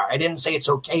spar. I didn't say it's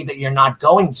okay that you're not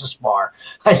going to spar.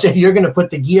 I said, you're going to put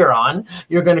the gear on.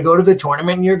 You're going to go to the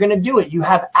tournament and you're going to do it. You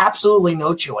have absolutely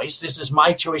no choice. This is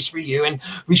my choice for you. And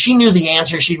she knew the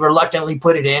answer. She'd reluctantly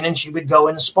put it in and she would go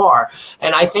and spar.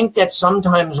 And I think that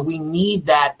sometimes we need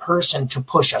that person to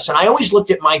push us. And I always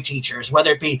looked at my teachers,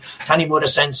 whether it be Tanimura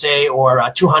Sensei or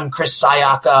Tuhan Chris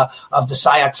Sayaka of the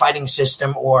Sayak fighting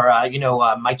system, or,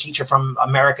 my teacher from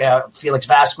America, Felix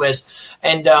Vasquez.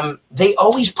 And they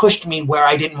always pushed me where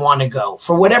I didn't want to go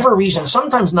for whatever reason,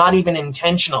 sometimes not even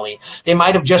intentionally. They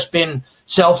might have just been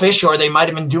selfish, or they might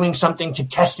have been doing something to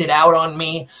test it out on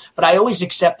me. But I always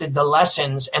accepted the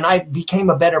lessons, and I became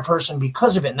a better person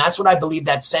because of it. And that's what I believe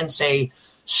that sensei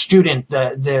student,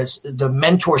 the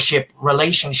mentorship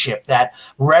relationship, that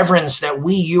reverence that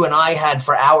you and I had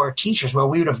for our teachers, where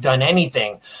we would have done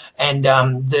anything. And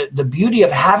the beauty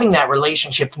of having that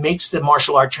relationship makes the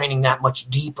martial art training that much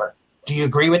deeper. Do you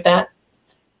agree with that?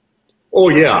 Oh,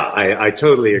 yeah, I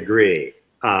totally agree.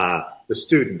 The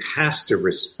student has to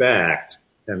respect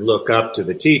and look up to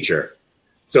the teacher.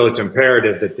 So it's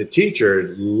imperative that the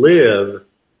teacher live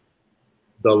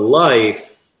the life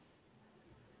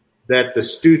that the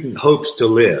student hopes to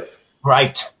live.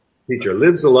 Right. Teacher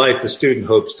lives the life the student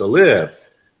hopes to live.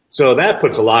 So that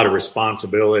puts a lot of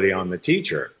responsibility on the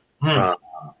teacher. I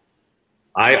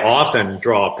often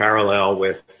draw a parallel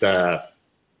with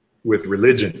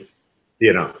religion,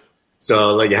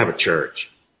 So like you have a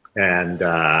church, and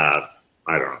I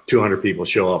don't know, 200 people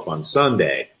show up on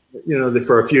Sunday.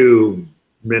 For a few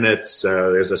minutes,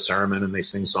 there's a sermon and they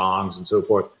sing songs and so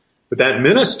forth. But that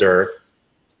minister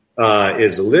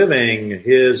is living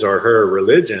his or her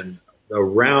religion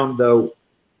around the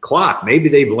clock. Maybe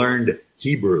they've learned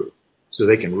Hebrew so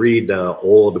they can read the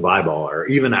old Bible, or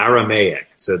even Aramaic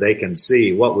so they can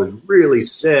see what was really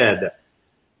said.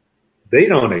 They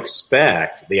don't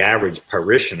expect the average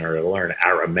parishioner to learn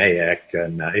Aramaic,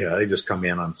 and they just come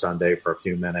in on Sunday for a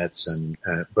few minutes.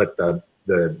 But the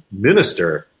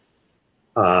minister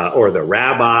or the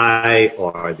rabbi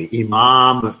or the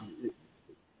imam,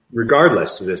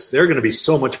 regardless of this, they're going to be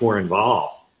so much more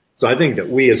involved. So I think that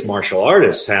we as martial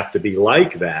artists have to be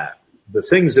like that. The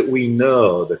things that we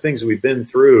know, the things that we've been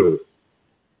through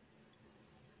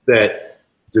that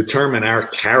determine our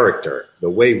character, the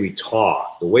way we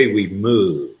talk, the way we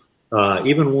move,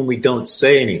 even when we don't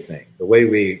say anything, the way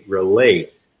we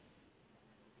relate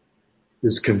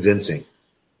is convincing.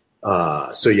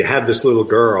 So you have this little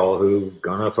girl who's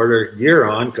going to put her gear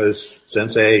on because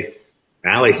Sensei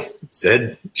Allie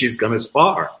said she's going to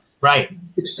spar. Right.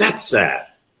 Accepts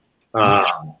that.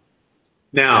 Now,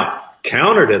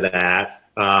 counter to that,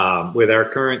 with our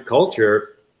current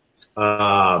culture,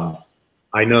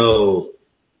 I know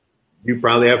you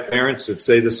probably have parents that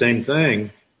say the same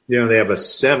thing. They have a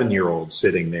 7-year-old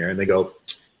sitting there and they go,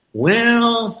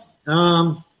 well,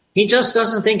 he just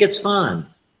doesn't think it's fun.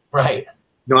 Right.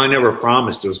 No, I never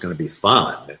promised it was going to be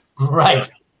fun. Right.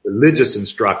 Religious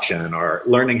instruction, or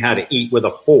learning how to eat with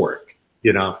a fork,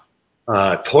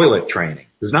 toilet training.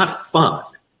 It's not fun,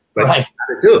 but right.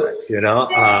 how to do it,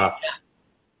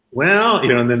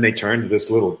 and then they turn to this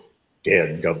little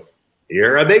kid and go,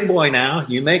 you're a big boy now.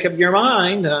 You make up your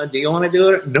mind. Do you want to do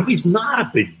it? No, he's not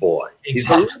a big boy.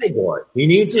 Exactly. He's a little boy. He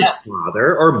needs his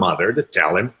father or mother to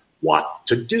tell him what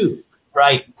to do.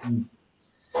 Right.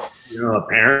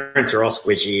 Parents are all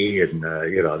squishy and,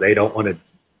 they don't want to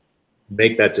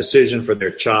make that decision for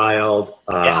their child.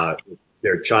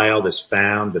 Their child has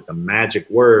found that the magic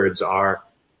words are,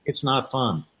 it's not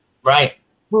fun. Right.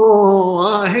 Oh,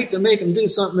 I hate to make them do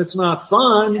something that's not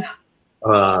fun.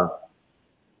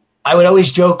 I would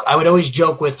always joke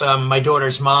with my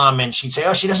daughter's mom, and she'd say,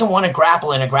 oh, she doesn't want to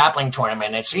grapple in a grappling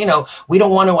tournament. It's, we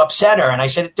don't want to upset her. And I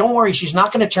said, don't worry, she's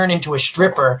not going to turn into a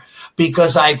stripper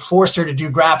because I forced her to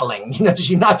do grappling.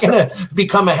 She's not going to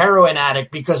become a heroin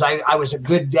addict because I was a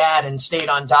good dad and stayed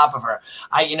on top of her.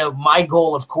 My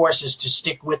goal, of course, is to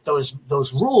stick with those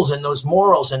rules and those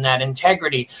morals and that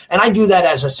integrity. And I do that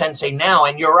as a sensei now.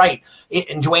 And you're right.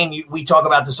 And Duane, we talk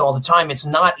about this all the time. It's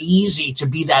not easy to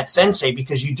be that sensei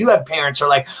because you do have parents who are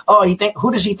like, oh,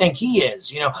 who does he think he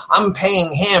is? I'm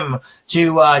paying him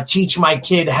to teach my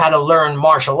kid how to learn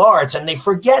martial arts. And they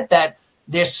forget that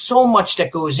there's so much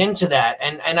that goes into that.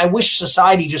 And I wish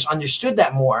society just understood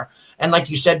that more. And like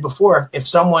you said before, if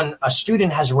a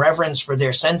student has reverence for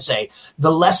their sensei,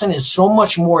 the lesson is so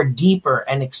much more deeper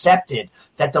and accepted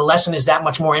that the lesson is that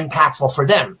much more impactful for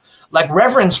them. Like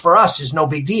reverence for us is no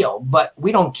big deal, but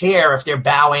we don't care if they're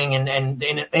bowing and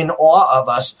in awe of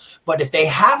us. But if they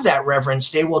have that reverence,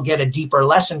 they will get a deeper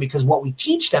lesson because what we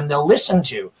teach them, they'll listen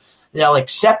to. They'll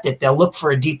accept it. They'll look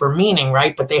for a deeper meaning,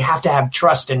 right? But they have to have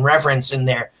trust and reverence in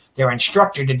their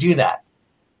instructor to do that.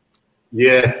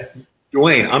 Yeah.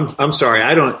 Duane, I'm sorry.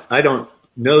 I don't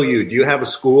know you. Do you have a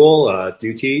school? Do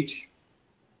you teach?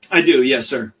 I do. Yes,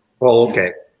 sir. Oh,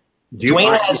 okay.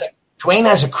 Duane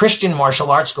has a Christian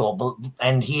martial arts school,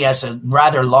 and he has a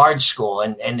rather large school,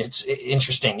 and it's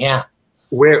interesting. Yeah.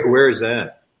 Where is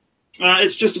that?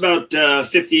 It's just about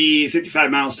 55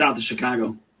 miles south of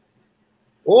Chicago.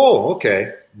 Oh,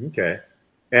 okay. Okay.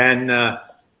 And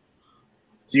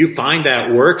do you find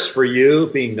that works for you,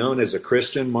 being known as a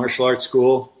Christian martial arts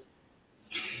school?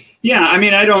 Yeah, I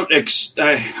mean, I don't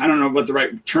know what the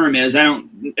right term is. I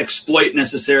don't exploit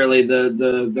necessarily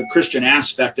the Christian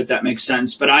aspect, if that makes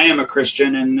sense. But I am a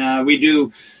Christian, and we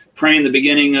do pray in the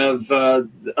beginning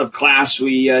of class.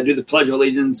 We do the Pledge of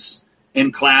Allegiance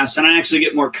in class, and I actually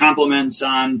get more compliments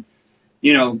on,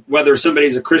 whether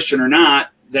somebody's a Christian or not,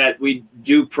 that we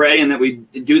do pray and that we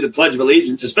do the Pledge of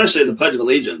Allegiance, especially the Pledge of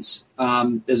Allegiance,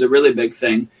 is a really big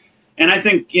thing. And I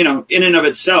think, in and of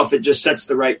itself, it just sets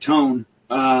the right tone.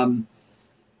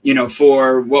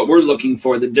 For what we're looking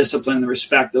for, the discipline, the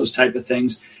respect, those type of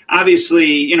things.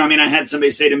 Obviously, I had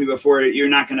somebody say to me before, you're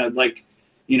not going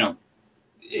to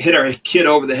hit our kid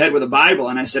over the head with a Bible.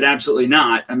 And I said, absolutely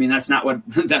not. I mean, that's not what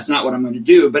I'm going to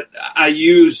do. But I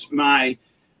use my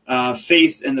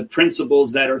faith and the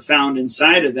principles that are found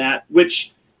inside of that,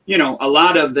 which, a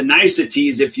lot of the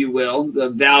niceties, if you will, the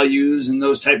values and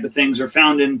those type of things are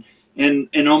found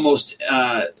in almost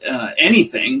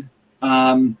anything.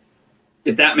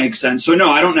 If that makes sense. So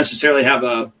no, I don't necessarily have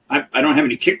I don't have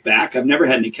any kickback. I've never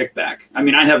had any kickback. I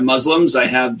mean, I have Muslims, I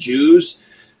have Jews.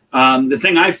 The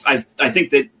thing I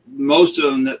think that most of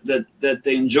them that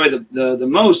they enjoy the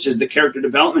most is the character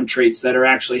development traits that are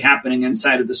actually happening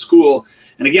inside of the school.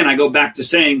 And again, I go back to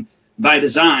saying by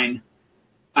design,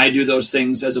 I do those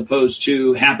things as opposed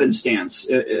to happenstance,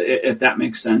 if that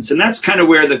makes sense. And that's kind of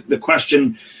where the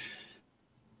question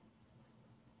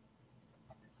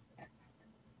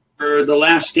are the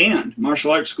last stand.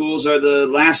 Martial arts schools are the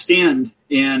last stand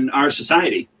in our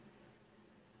society.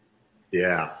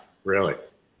 Yeah, really.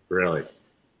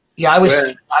 Yeah, I was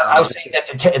saying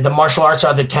that the martial arts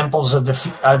are the temples of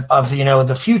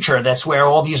the future. That's where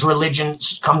all these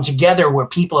religions come together, where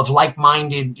people of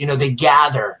like-minded, they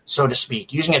gather, so to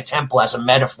speak, using a temple as a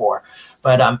metaphor.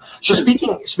 But so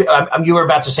you were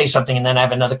about to say something, and then I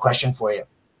have another question for you.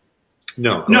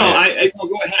 No, go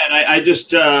ahead. I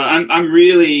just I'm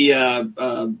really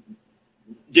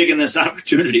digging this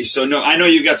opportunity. So no, I know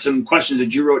you got some questions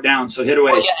that you wrote down. So hit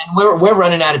away. Well, yeah, and we're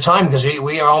running out of time because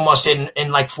we are almost in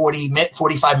like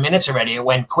 45 minutes already. It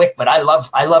went quick, but I love.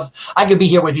 I could be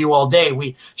here with you all day.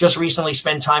 We just recently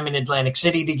spent time in Atlantic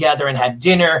City together and had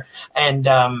dinner. And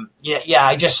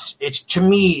it's to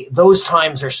me those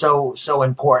times are so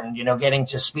important. Getting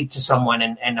to speak to someone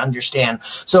and understand.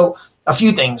 So. A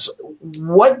few things.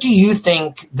 What do you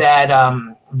think that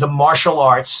the martial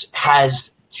arts has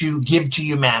to give to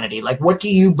humanity? Like, what do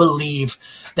you believe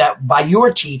that by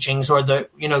your teachings or the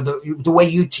way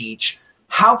you teach,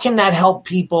 how can that help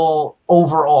people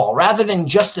overall, rather than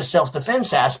just the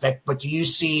self-defense aspect? But do you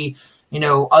see,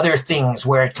 other things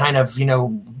where it kind of,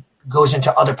 goes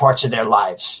into other parts of their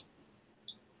lives?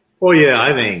 Well, yeah,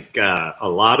 I think a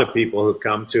lot of people who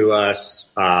come to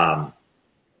us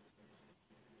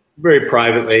very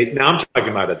privately. Now I'm talking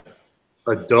about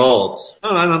adults.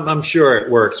 I'm sure it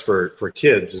works for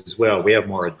kids as well. We have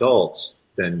more adults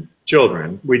than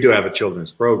children. We do have a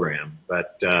children's program,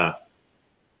 but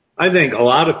I think a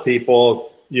lot of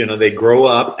people, they grow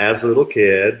up as little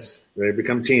kids, they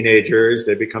become teenagers,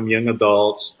 they become young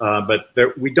adults, but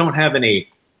we don't have any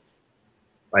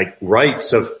like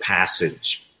rites of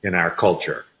passage in our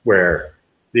culture where,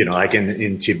 like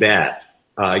in Tibet,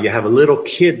 you have a little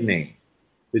kid name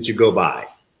that you go by,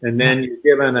 and then you're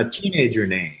given a teenager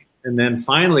name, and then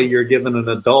finally you're given an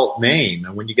adult name.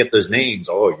 And when you get those names,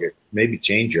 you maybe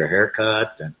change your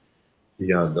haircut and,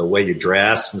 the way you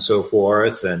dress and so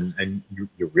forth, and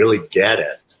you really get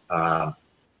it.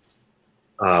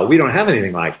 We don't have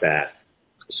anything like that.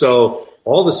 So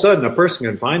all of a sudden, a person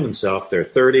can find themselves, their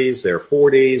 30s, their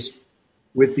 40s,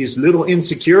 with these little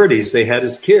insecurities they had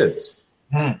as kids.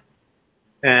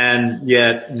 And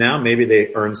yet now maybe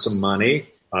they earn some money.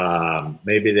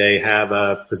 Maybe they have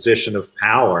a position of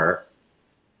power,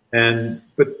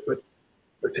 but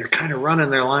they're kind of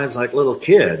running their lives like little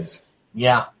kids.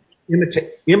 Yeah.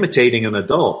 Imitating an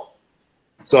adult.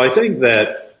 So I think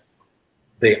that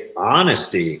the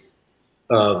honesty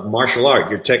of martial art,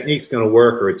 your technique's going to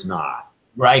work or it's not.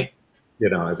 Right.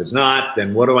 If it's not,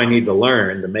 then what do I need to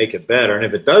learn to make it better? And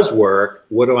if it does work,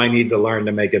 what do I need to learn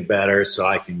to make it better so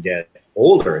I can get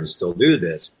older and still do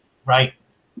this? Right.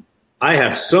 I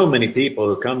have so many people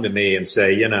who come to me and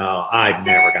say, I'm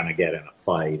never going to get in a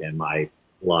fight in my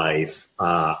life.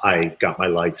 I got my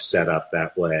life set up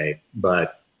that way.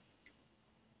 But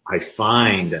I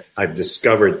find I've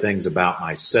discovered things about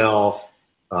myself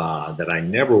that I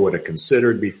never would have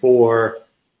considered before.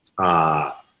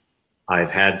 I've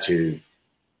had to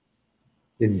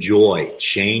enjoy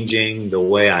changing the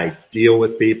way I deal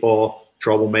with people,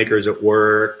 troublemakers at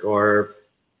work or,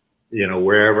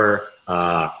 wherever.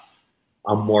 I'm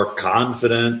more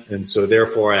confident, and so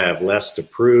therefore I have less to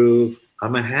prove.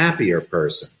 I'm a happier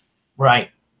person. Right.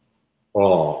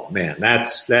 Oh, man,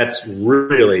 that's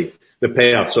really the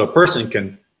payoff. So a person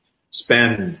can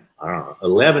spend,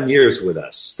 11 years with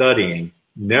us studying,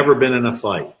 never been in a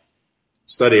fight,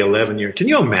 study 11 years. Can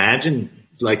you imagine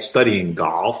like studying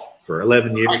golf for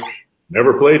 11 years,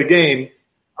 never played a game?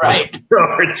 Right.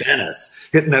 Or tennis,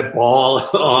 hitting that ball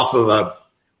off of a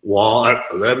wall,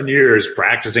 11 years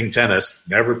practicing tennis,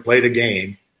 never played a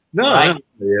game. No, right.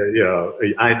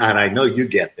 I know you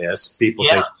get this. People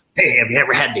say, hey, have you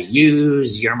ever had to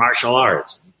use your martial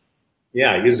arts?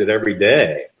 Yeah, I use it every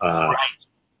day. Right.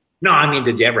 No, I mean,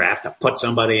 did you ever have to put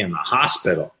somebody in the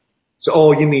hospital?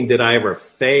 So, you mean, did I ever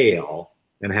fail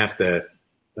and have to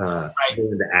go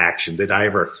into action? Did I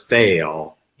ever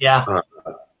fail? Yeah.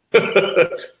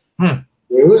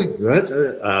 Really?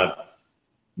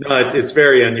 No, it's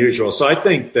very unusual. So I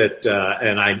think that,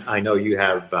 and I know you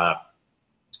have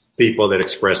people that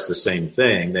express the same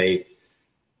thing.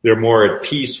 They're more at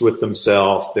peace with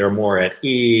themselves. They're more at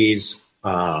ease.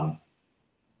 But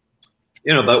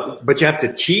you have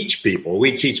to teach people.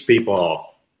 We teach people,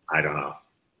 I don't know,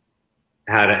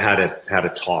 how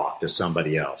to talk to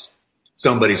somebody else.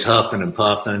 Somebody's huffing and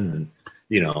puffing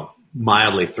and,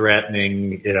 mildly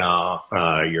threatening,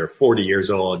 you're 40 years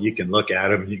old. You can look at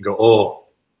them and you go,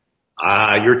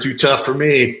 you're too tough for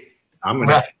me. I'm going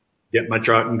to get my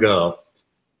truck and go.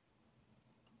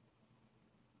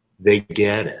 They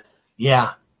get it.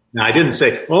 Yeah. Now, I didn't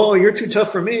say, you're too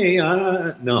tough for me.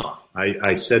 No,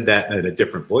 I said that in a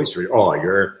different voice.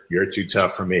 You're too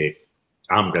tough for me.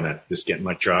 I'm going to just get in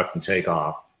my truck and take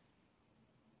off.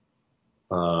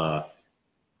 Wow.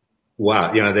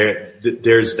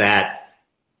 There's that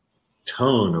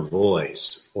tone of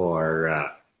voice or,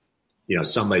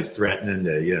 somebody threatening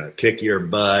to, kick your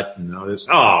butt and all this.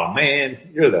 Oh,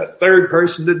 man, you're the third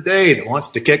person today that wants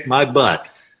to kick my butt.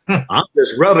 I'm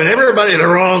just rubbing everybody the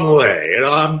wrong way.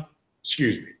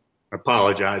 Excuse me, I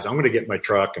apologize. I'm going to get my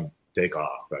truck and take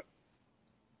off. But,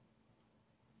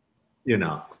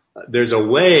 there's a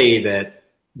way that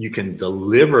you can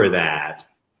deliver that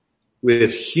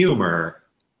with humor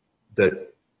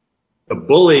that the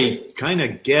bully kind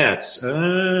of gets.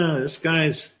 This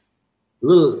guy's a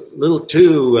little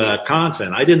too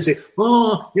confident. I didn't say,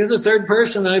 you're the third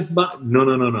person I've bought.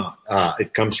 No.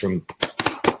 It comes from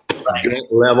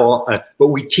level. But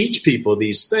we teach people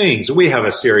these things. We have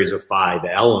a series of 5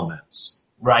 elements.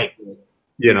 Right.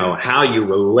 How you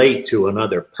relate to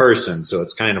another person. So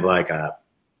it's kind of like a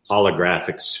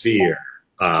holographic sphere.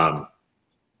 And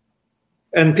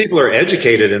people are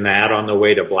educated in that on the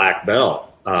way to black belt.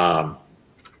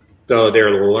 So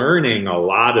they're learning a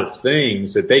lot of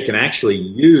things that they can actually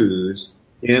use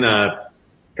in a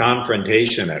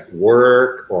confrontation at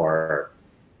work or,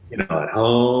 at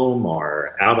home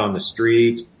or out on the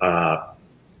street.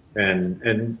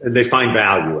 And they find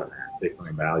value in that. They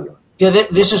find value in it. Yeah,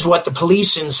 this is what the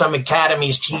police in some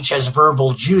academies teach as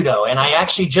verbal judo. And I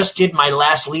actually just did my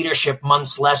last leadership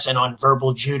month's lesson on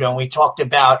verbal judo. And we talked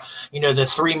about, the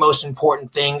 3 most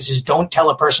important things is don't tell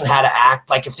a person how to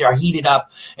act. Like if they're heated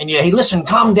up and hey, listen,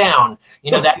 calm down.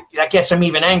 That gets them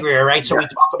even angrier, right? So we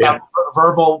talk about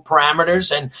verbal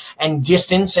parameters and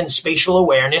distance and spatial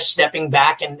awareness, stepping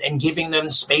back and giving them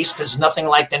space, because nothing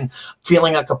like than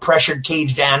feeling like a pressured,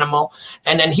 caged animal.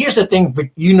 And then here's the thing, but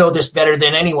you know this better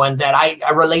than anyone, that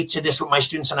I relate to this with my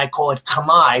students, and I call it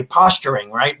kamae posturing,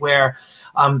 right? Where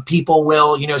people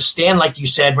will, stand like you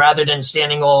said, rather than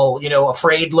standing all,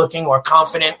 afraid looking or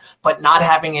confident, but not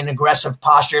having an aggressive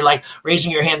posture, like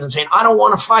raising your hands and saying, I don't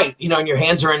want to fight, and your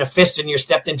hands are in a fist and you're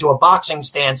stepped into a boxing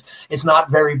stance. It's not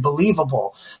very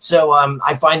believable. So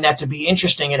I find that to be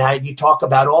interesting, and how you talk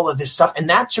about all of this stuff. And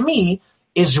that to me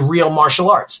is real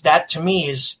martial arts. That to me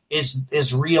is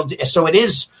real. So it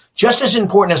is just as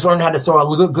important as learning how to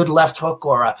throw a good left hook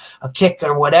or a kick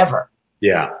or whatever.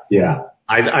 Yeah.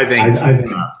 I think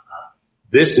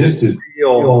this is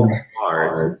real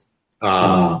hard.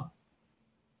 I'm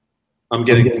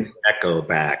getting an echo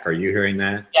back. Are you hearing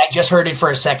that? Yeah, I just heard it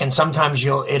for a second. Sometimes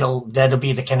that'll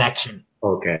be the connection.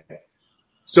 Okay.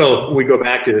 So we go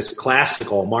back to this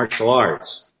classical martial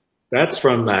arts. That's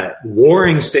from the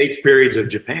warring states periods of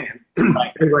Japan.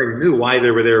 Right. Everybody knew why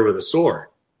they were there with a sword.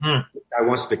 This guy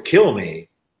wants to kill me.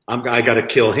 I got to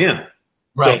kill him.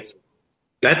 Right. So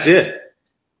that's it.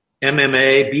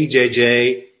 MMA,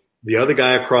 BJJ, the other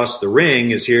guy across the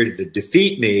ring is here to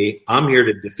defeat me. I'm here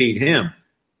to defeat him.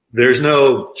 There's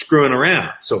no screwing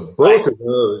around. So both of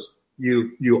those,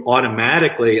 you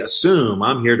automatically assume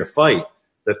I'm here to fight.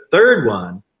 The third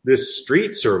one, this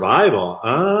street survival,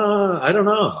 I don't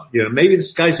know. Maybe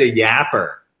this guy's a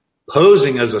yapper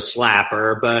posing as a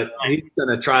slapper, but he's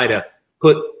going to try to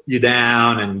put you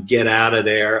down and get out of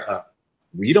there.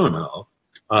 We don't know.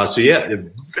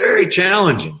 Very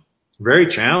challenging. Very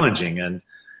challenging. And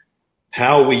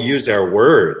how we use our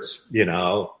words,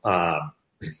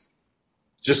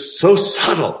 just so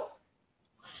subtle.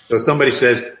 So somebody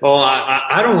says,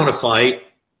 I don't want to fight.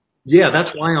 Yeah,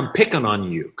 that's why I'm picking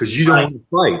on you, because you don't want to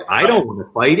fight. I don't want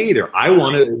to fight either. I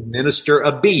want to administer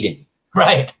a beating.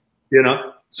 Right.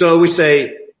 So we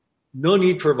say, no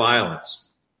need for violence.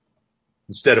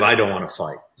 Instead of I don't want to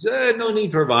fight. No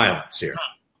need for violence here.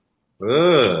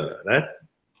 That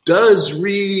does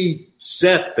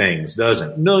reset things,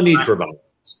 doesn't it? No need for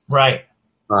violence. Right.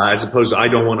 As opposed to I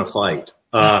don't want to fight.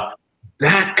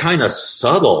 That kind of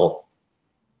subtle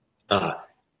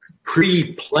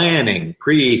pre-planning,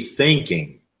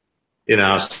 pre-thinking,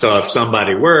 so if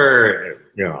somebody were,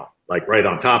 like right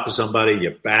on top of somebody,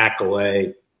 you back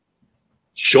away.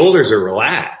 Shoulders are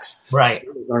relaxed. Right.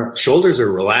 Shoulders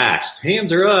are relaxed.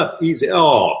 Hands are up. Easy.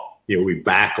 We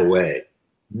back away.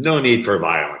 No need for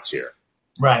violence here.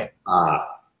 Right.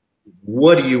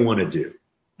 What do you want to do?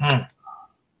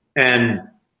 And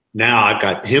now I've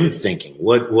got him thinking,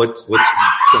 what's he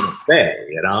going to say?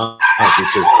 He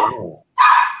says,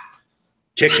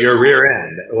 kick your rear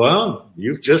end. Well,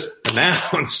 you've just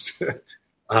announced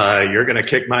you're going to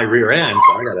kick my rear end,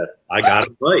 so I got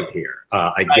to fight here.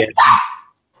 I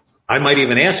might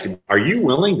even ask him, are you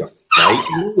willing to fight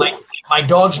me? My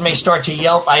dogs may start to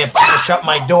yelp. I have to shut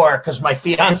my door because my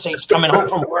fiance's coming home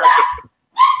from work.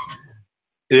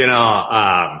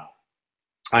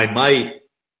 I might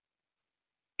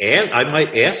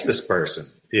ask this person,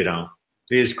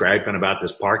 he's griping about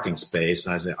this parking space.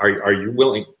 And I said, are you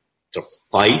willing to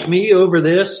fight me over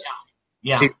this?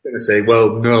 Yeah. He's going to say,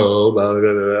 well, no, blah, blah,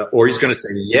 blah. Or he's going to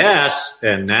say yes.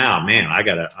 And now, man,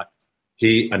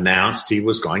 he announced he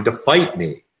was going to fight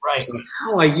me. Right. So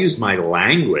how I use my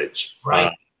language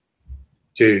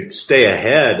to stay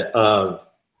ahead of,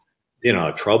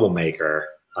 a troublemaker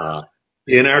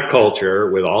in our culture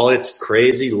with all its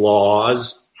crazy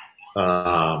laws.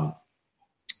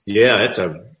 It's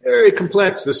a very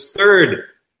complex, this third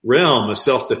realm of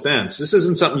self-defense. This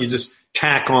isn't something you just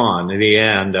tack on at the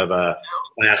end of a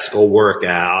classical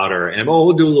workout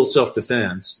we'll do a little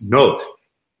self-defense. No,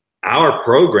 our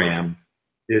program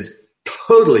is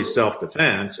totally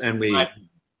self-defense, and we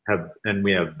have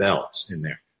belts in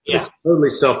there. Yeah. It's totally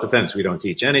self-defense. We don't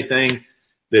teach anything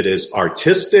that is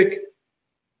artistic.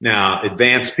 Now,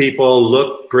 advanced people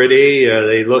look pretty.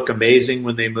 They look amazing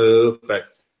when they move, but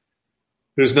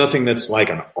there's nothing that's like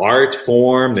an art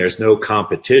form. There's no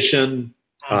competition.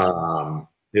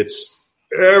 It's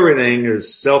everything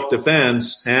is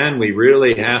self-defense, and we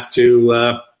really have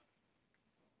to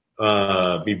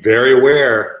be very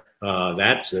aware.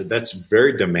 That's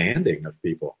very demanding of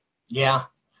people. Yeah.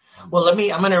 Well, I'm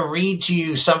going to read to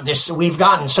you some of this. We've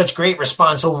gotten such great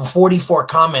response, over 44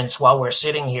 comments while we're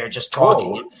sitting here just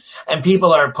talking. And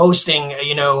people are posting,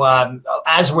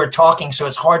 as we're talking. So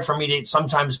it's hard for me to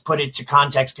sometimes put it to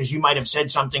context, because you might have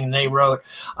said something and they wrote,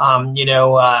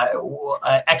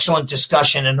 excellent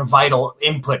discussion and a vital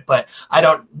input, but I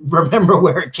don't remember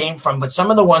where it came from. But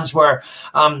some of the ones were,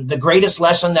 the greatest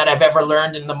lesson that I've ever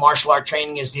learned in the martial art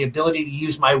training is the ability to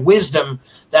use my wisdom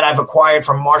that I've acquired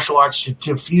from martial arts to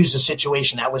diffuse a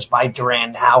situation. That was by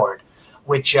Durand Howard,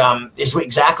 which is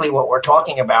exactly what we're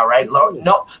talking about, right?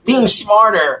 No, being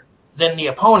smarter than the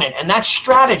opponent. And that's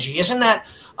strategy. Isn't that,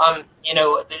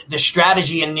 the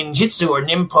strategy in ninjutsu or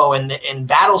nimpo and in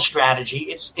battle strategy?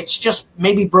 It's just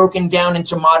maybe broken down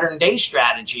into modern day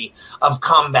strategy of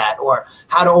combat, or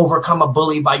how to overcome a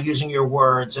bully by using your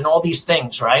words and all these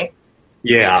things, right?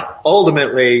 Yeah.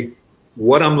 Ultimately,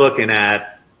 what I'm looking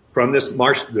at from this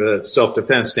the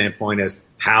self-defense standpoint is,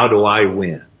 how do I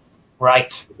win?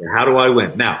 Right. How do I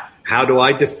win? Now, how do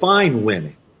I define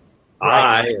winning?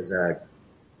 Right. I, as a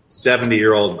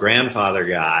 70-year-old grandfather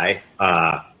guy,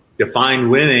 define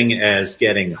winning as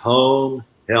getting home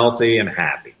healthy and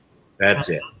happy. That's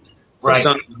it. So right.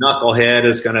 Some knucklehead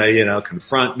is going to,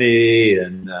 confront me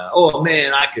and, oh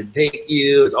man, I could take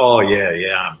you. Oh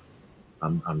yeah.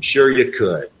 I'm sure you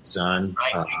could, son.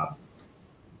 Right.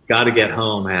 Got to get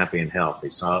home happy and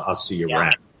healthy. So I'll see you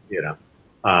around,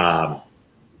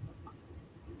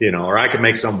 or I could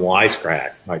make some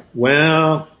wisecrack like,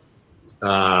 well,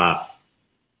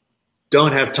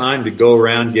 don't have time to go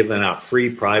around giving out free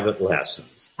private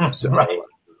lessons. So right.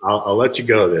 I'll let you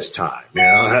go this time.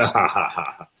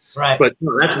 Right. But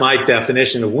that's my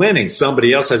definition of winning.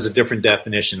 Somebody else has a different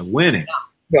definition of winning.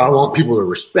 Yeah. I want people to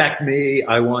respect me.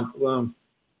 Good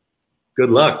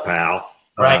luck, pal.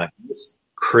 Right. This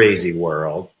crazy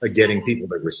world of getting people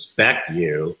to respect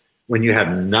you when you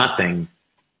have nothing,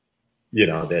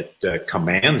 that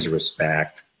commands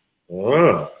respect.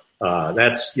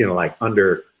 That's, like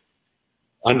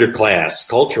underclass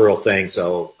cultural thing.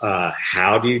 So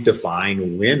how do you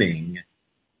define winning?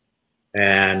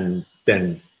 And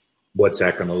then what's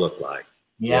that going to look like?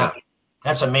 Yeah.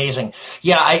 That's amazing.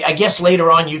 Yeah, I guess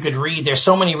later on you could read. There's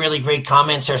so many really great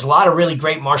comments. There's a lot of really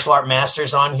great martial art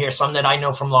masters on here, some that I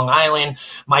know from Long Island.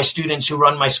 My students who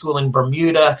run my school in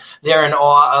Bermuda, they're in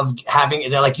awe of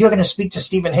they're like, you're going to speak to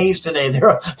Stephen Hayes today.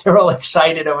 They're all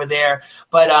excited over there.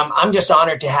 But I'm just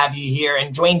honored to have you here.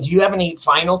 And Duane, do you have any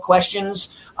final questions?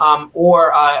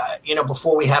 Before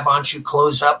we have Anshu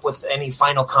close up with any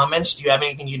final comments, do you have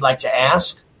anything you'd like to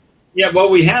ask? Yeah, well,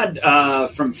 we had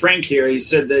from Frank here, he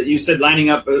said that you said lining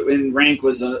up in rank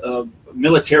was a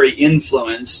military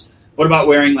influence. What about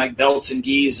wearing like belts and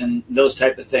gis and those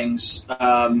type of things?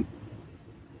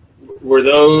 Were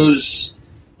those,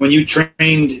 when you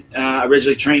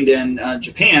originally trained in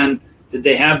Japan, did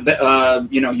they have,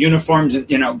 uniforms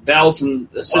and, belts and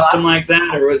a system like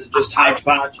that? Or was it just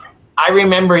hodgepodge? I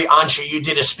remember, Anshu, you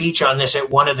did a speech on this at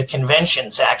one of the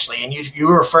conventions, actually, and you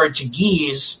referred to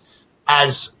gis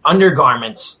as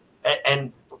undergarments,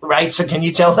 and right. So can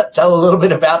you tell a little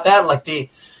bit about that? Like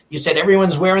you said,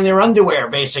 everyone's wearing their underwear,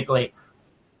 basically.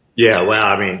 Yeah, well,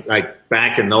 I mean, like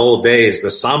back in the old days,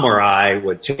 the samurai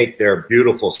would take their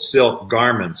beautiful silk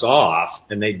garments off,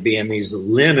 and they'd be in these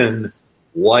linen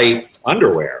white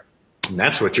underwear, and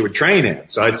that's what you would train in.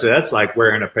 So I'd say that's like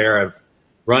wearing a pair of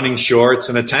running shorts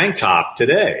and a tank top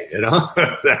today.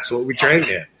 That's what we train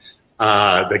in.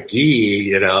 The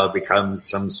gi, becomes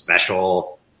some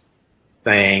special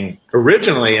thing.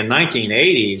 Originally in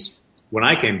 1980s, when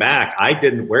I came back, I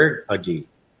didn't wear a gi.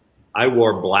 I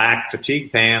wore black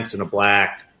fatigue pants and a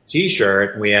black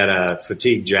T-shirt, and we had a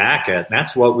fatigue jacket. And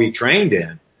that's what we trained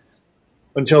in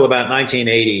until about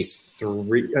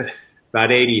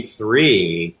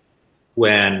 1983,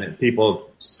 when people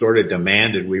sort of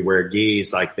demanded we wear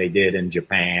gis like they did in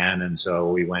Japan. And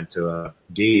so we went to a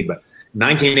gi. But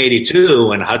 1982,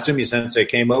 when Hatsumi Sensei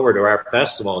came over to our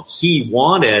festival, he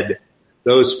wanted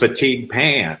those fatigue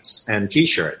pants and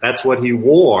T-shirt. That's what he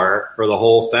wore for the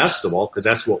whole festival, because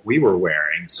that's what we were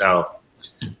wearing. So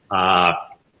part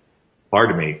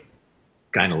of me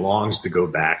kind of longs to go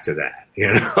back to that,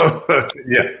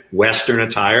 Yeah, Western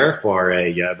attire for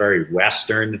a very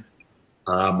Western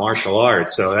martial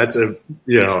arts. So that's who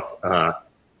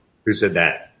said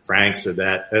that? Frank said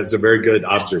that. That's a very good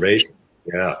observation.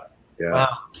 Yeah.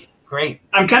 Wow, great.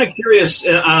 I'm kind of curious.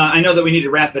 I know that we need to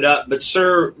wrap it up, but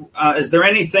sir, is there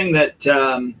anything that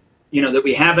that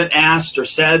we haven't asked or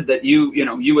said that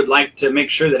you would like to make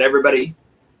sure that everybody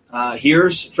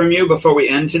hears from you before we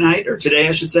end tonight, or today,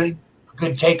 I should say?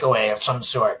 Good takeaway of some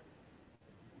sort.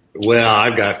 Well,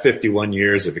 I've got 51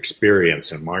 years of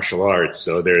experience in martial arts,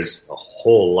 so there's a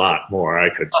whole lot more I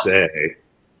could say.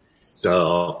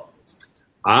 So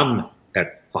I'm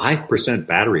at 5%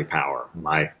 battery power.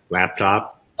 My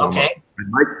laptop Okay. It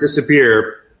might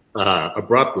disappear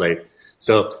abruptly.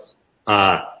 So,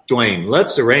 Duane,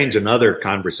 let's arrange another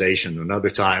conversation another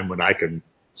time when I can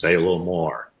say a little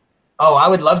more. Oh, I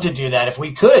would love to do that. If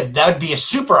we could, that would be a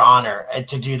super honor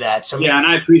to do that. So yeah, and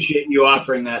I appreciate you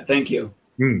offering that. Thank you.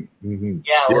 Mm-hmm.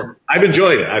 Yeah, well, I've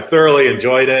enjoyed it. I thoroughly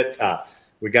enjoyed it.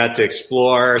 We got to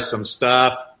explore some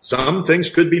stuff. Some things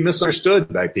could be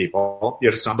misunderstood by people.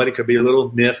 Somebody could be a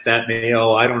little miffed at me.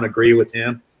 Oh, I don't agree with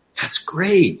him. That's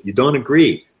great. You don't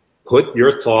agree. Put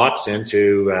your thoughts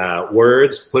into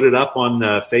words. Put it up on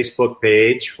the Facebook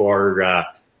page for,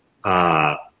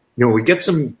 we get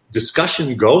some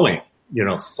discussion going,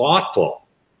 thoughtful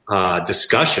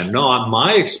discussion. No,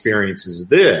 my experience is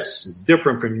this. It's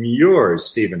different from yours,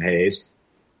 Stephen Hayes.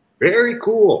 Very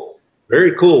cool.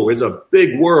 Very cool. There's a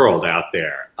big world out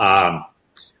there.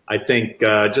 I think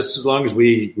just as long as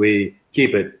we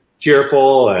keep it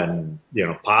cheerful and,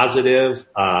 positive,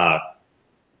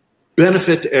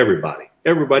 benefit to everybody.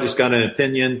 Everybody's got an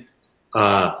opinion.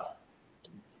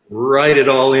 Write it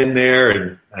all in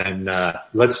there and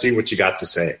let's see what you got to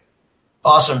say.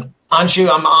 Awesome.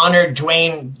 Anshu, I'm honored.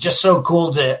 Duane, just so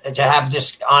cool to have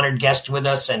this honored guest with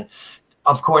us. And,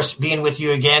 of course, being with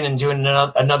you again and doing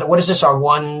another what is this, our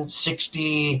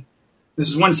 160? This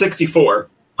is 164.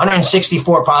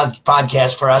 164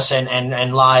 podcast for us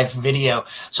and live video.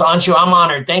 So, Anshu, I'm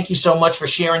honored. Thank you so much for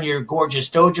sharing your gorgeous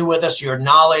dojo with us, your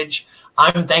knowledge.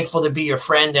 I'm thankful to be your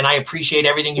friend, and I appreciate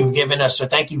everything you've given us. So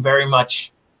thank you very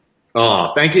much.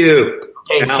 Oh, thank you.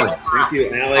 Okay, Allie. Thank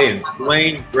you, Allie. And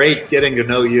Duane, great getting to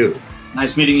know you.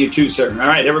 Nice meeting you too, sir. All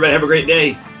right, everybody have a great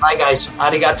day. Bye, guys.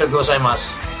 Arigato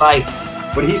gozaimasu. Bye.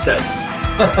 What he said.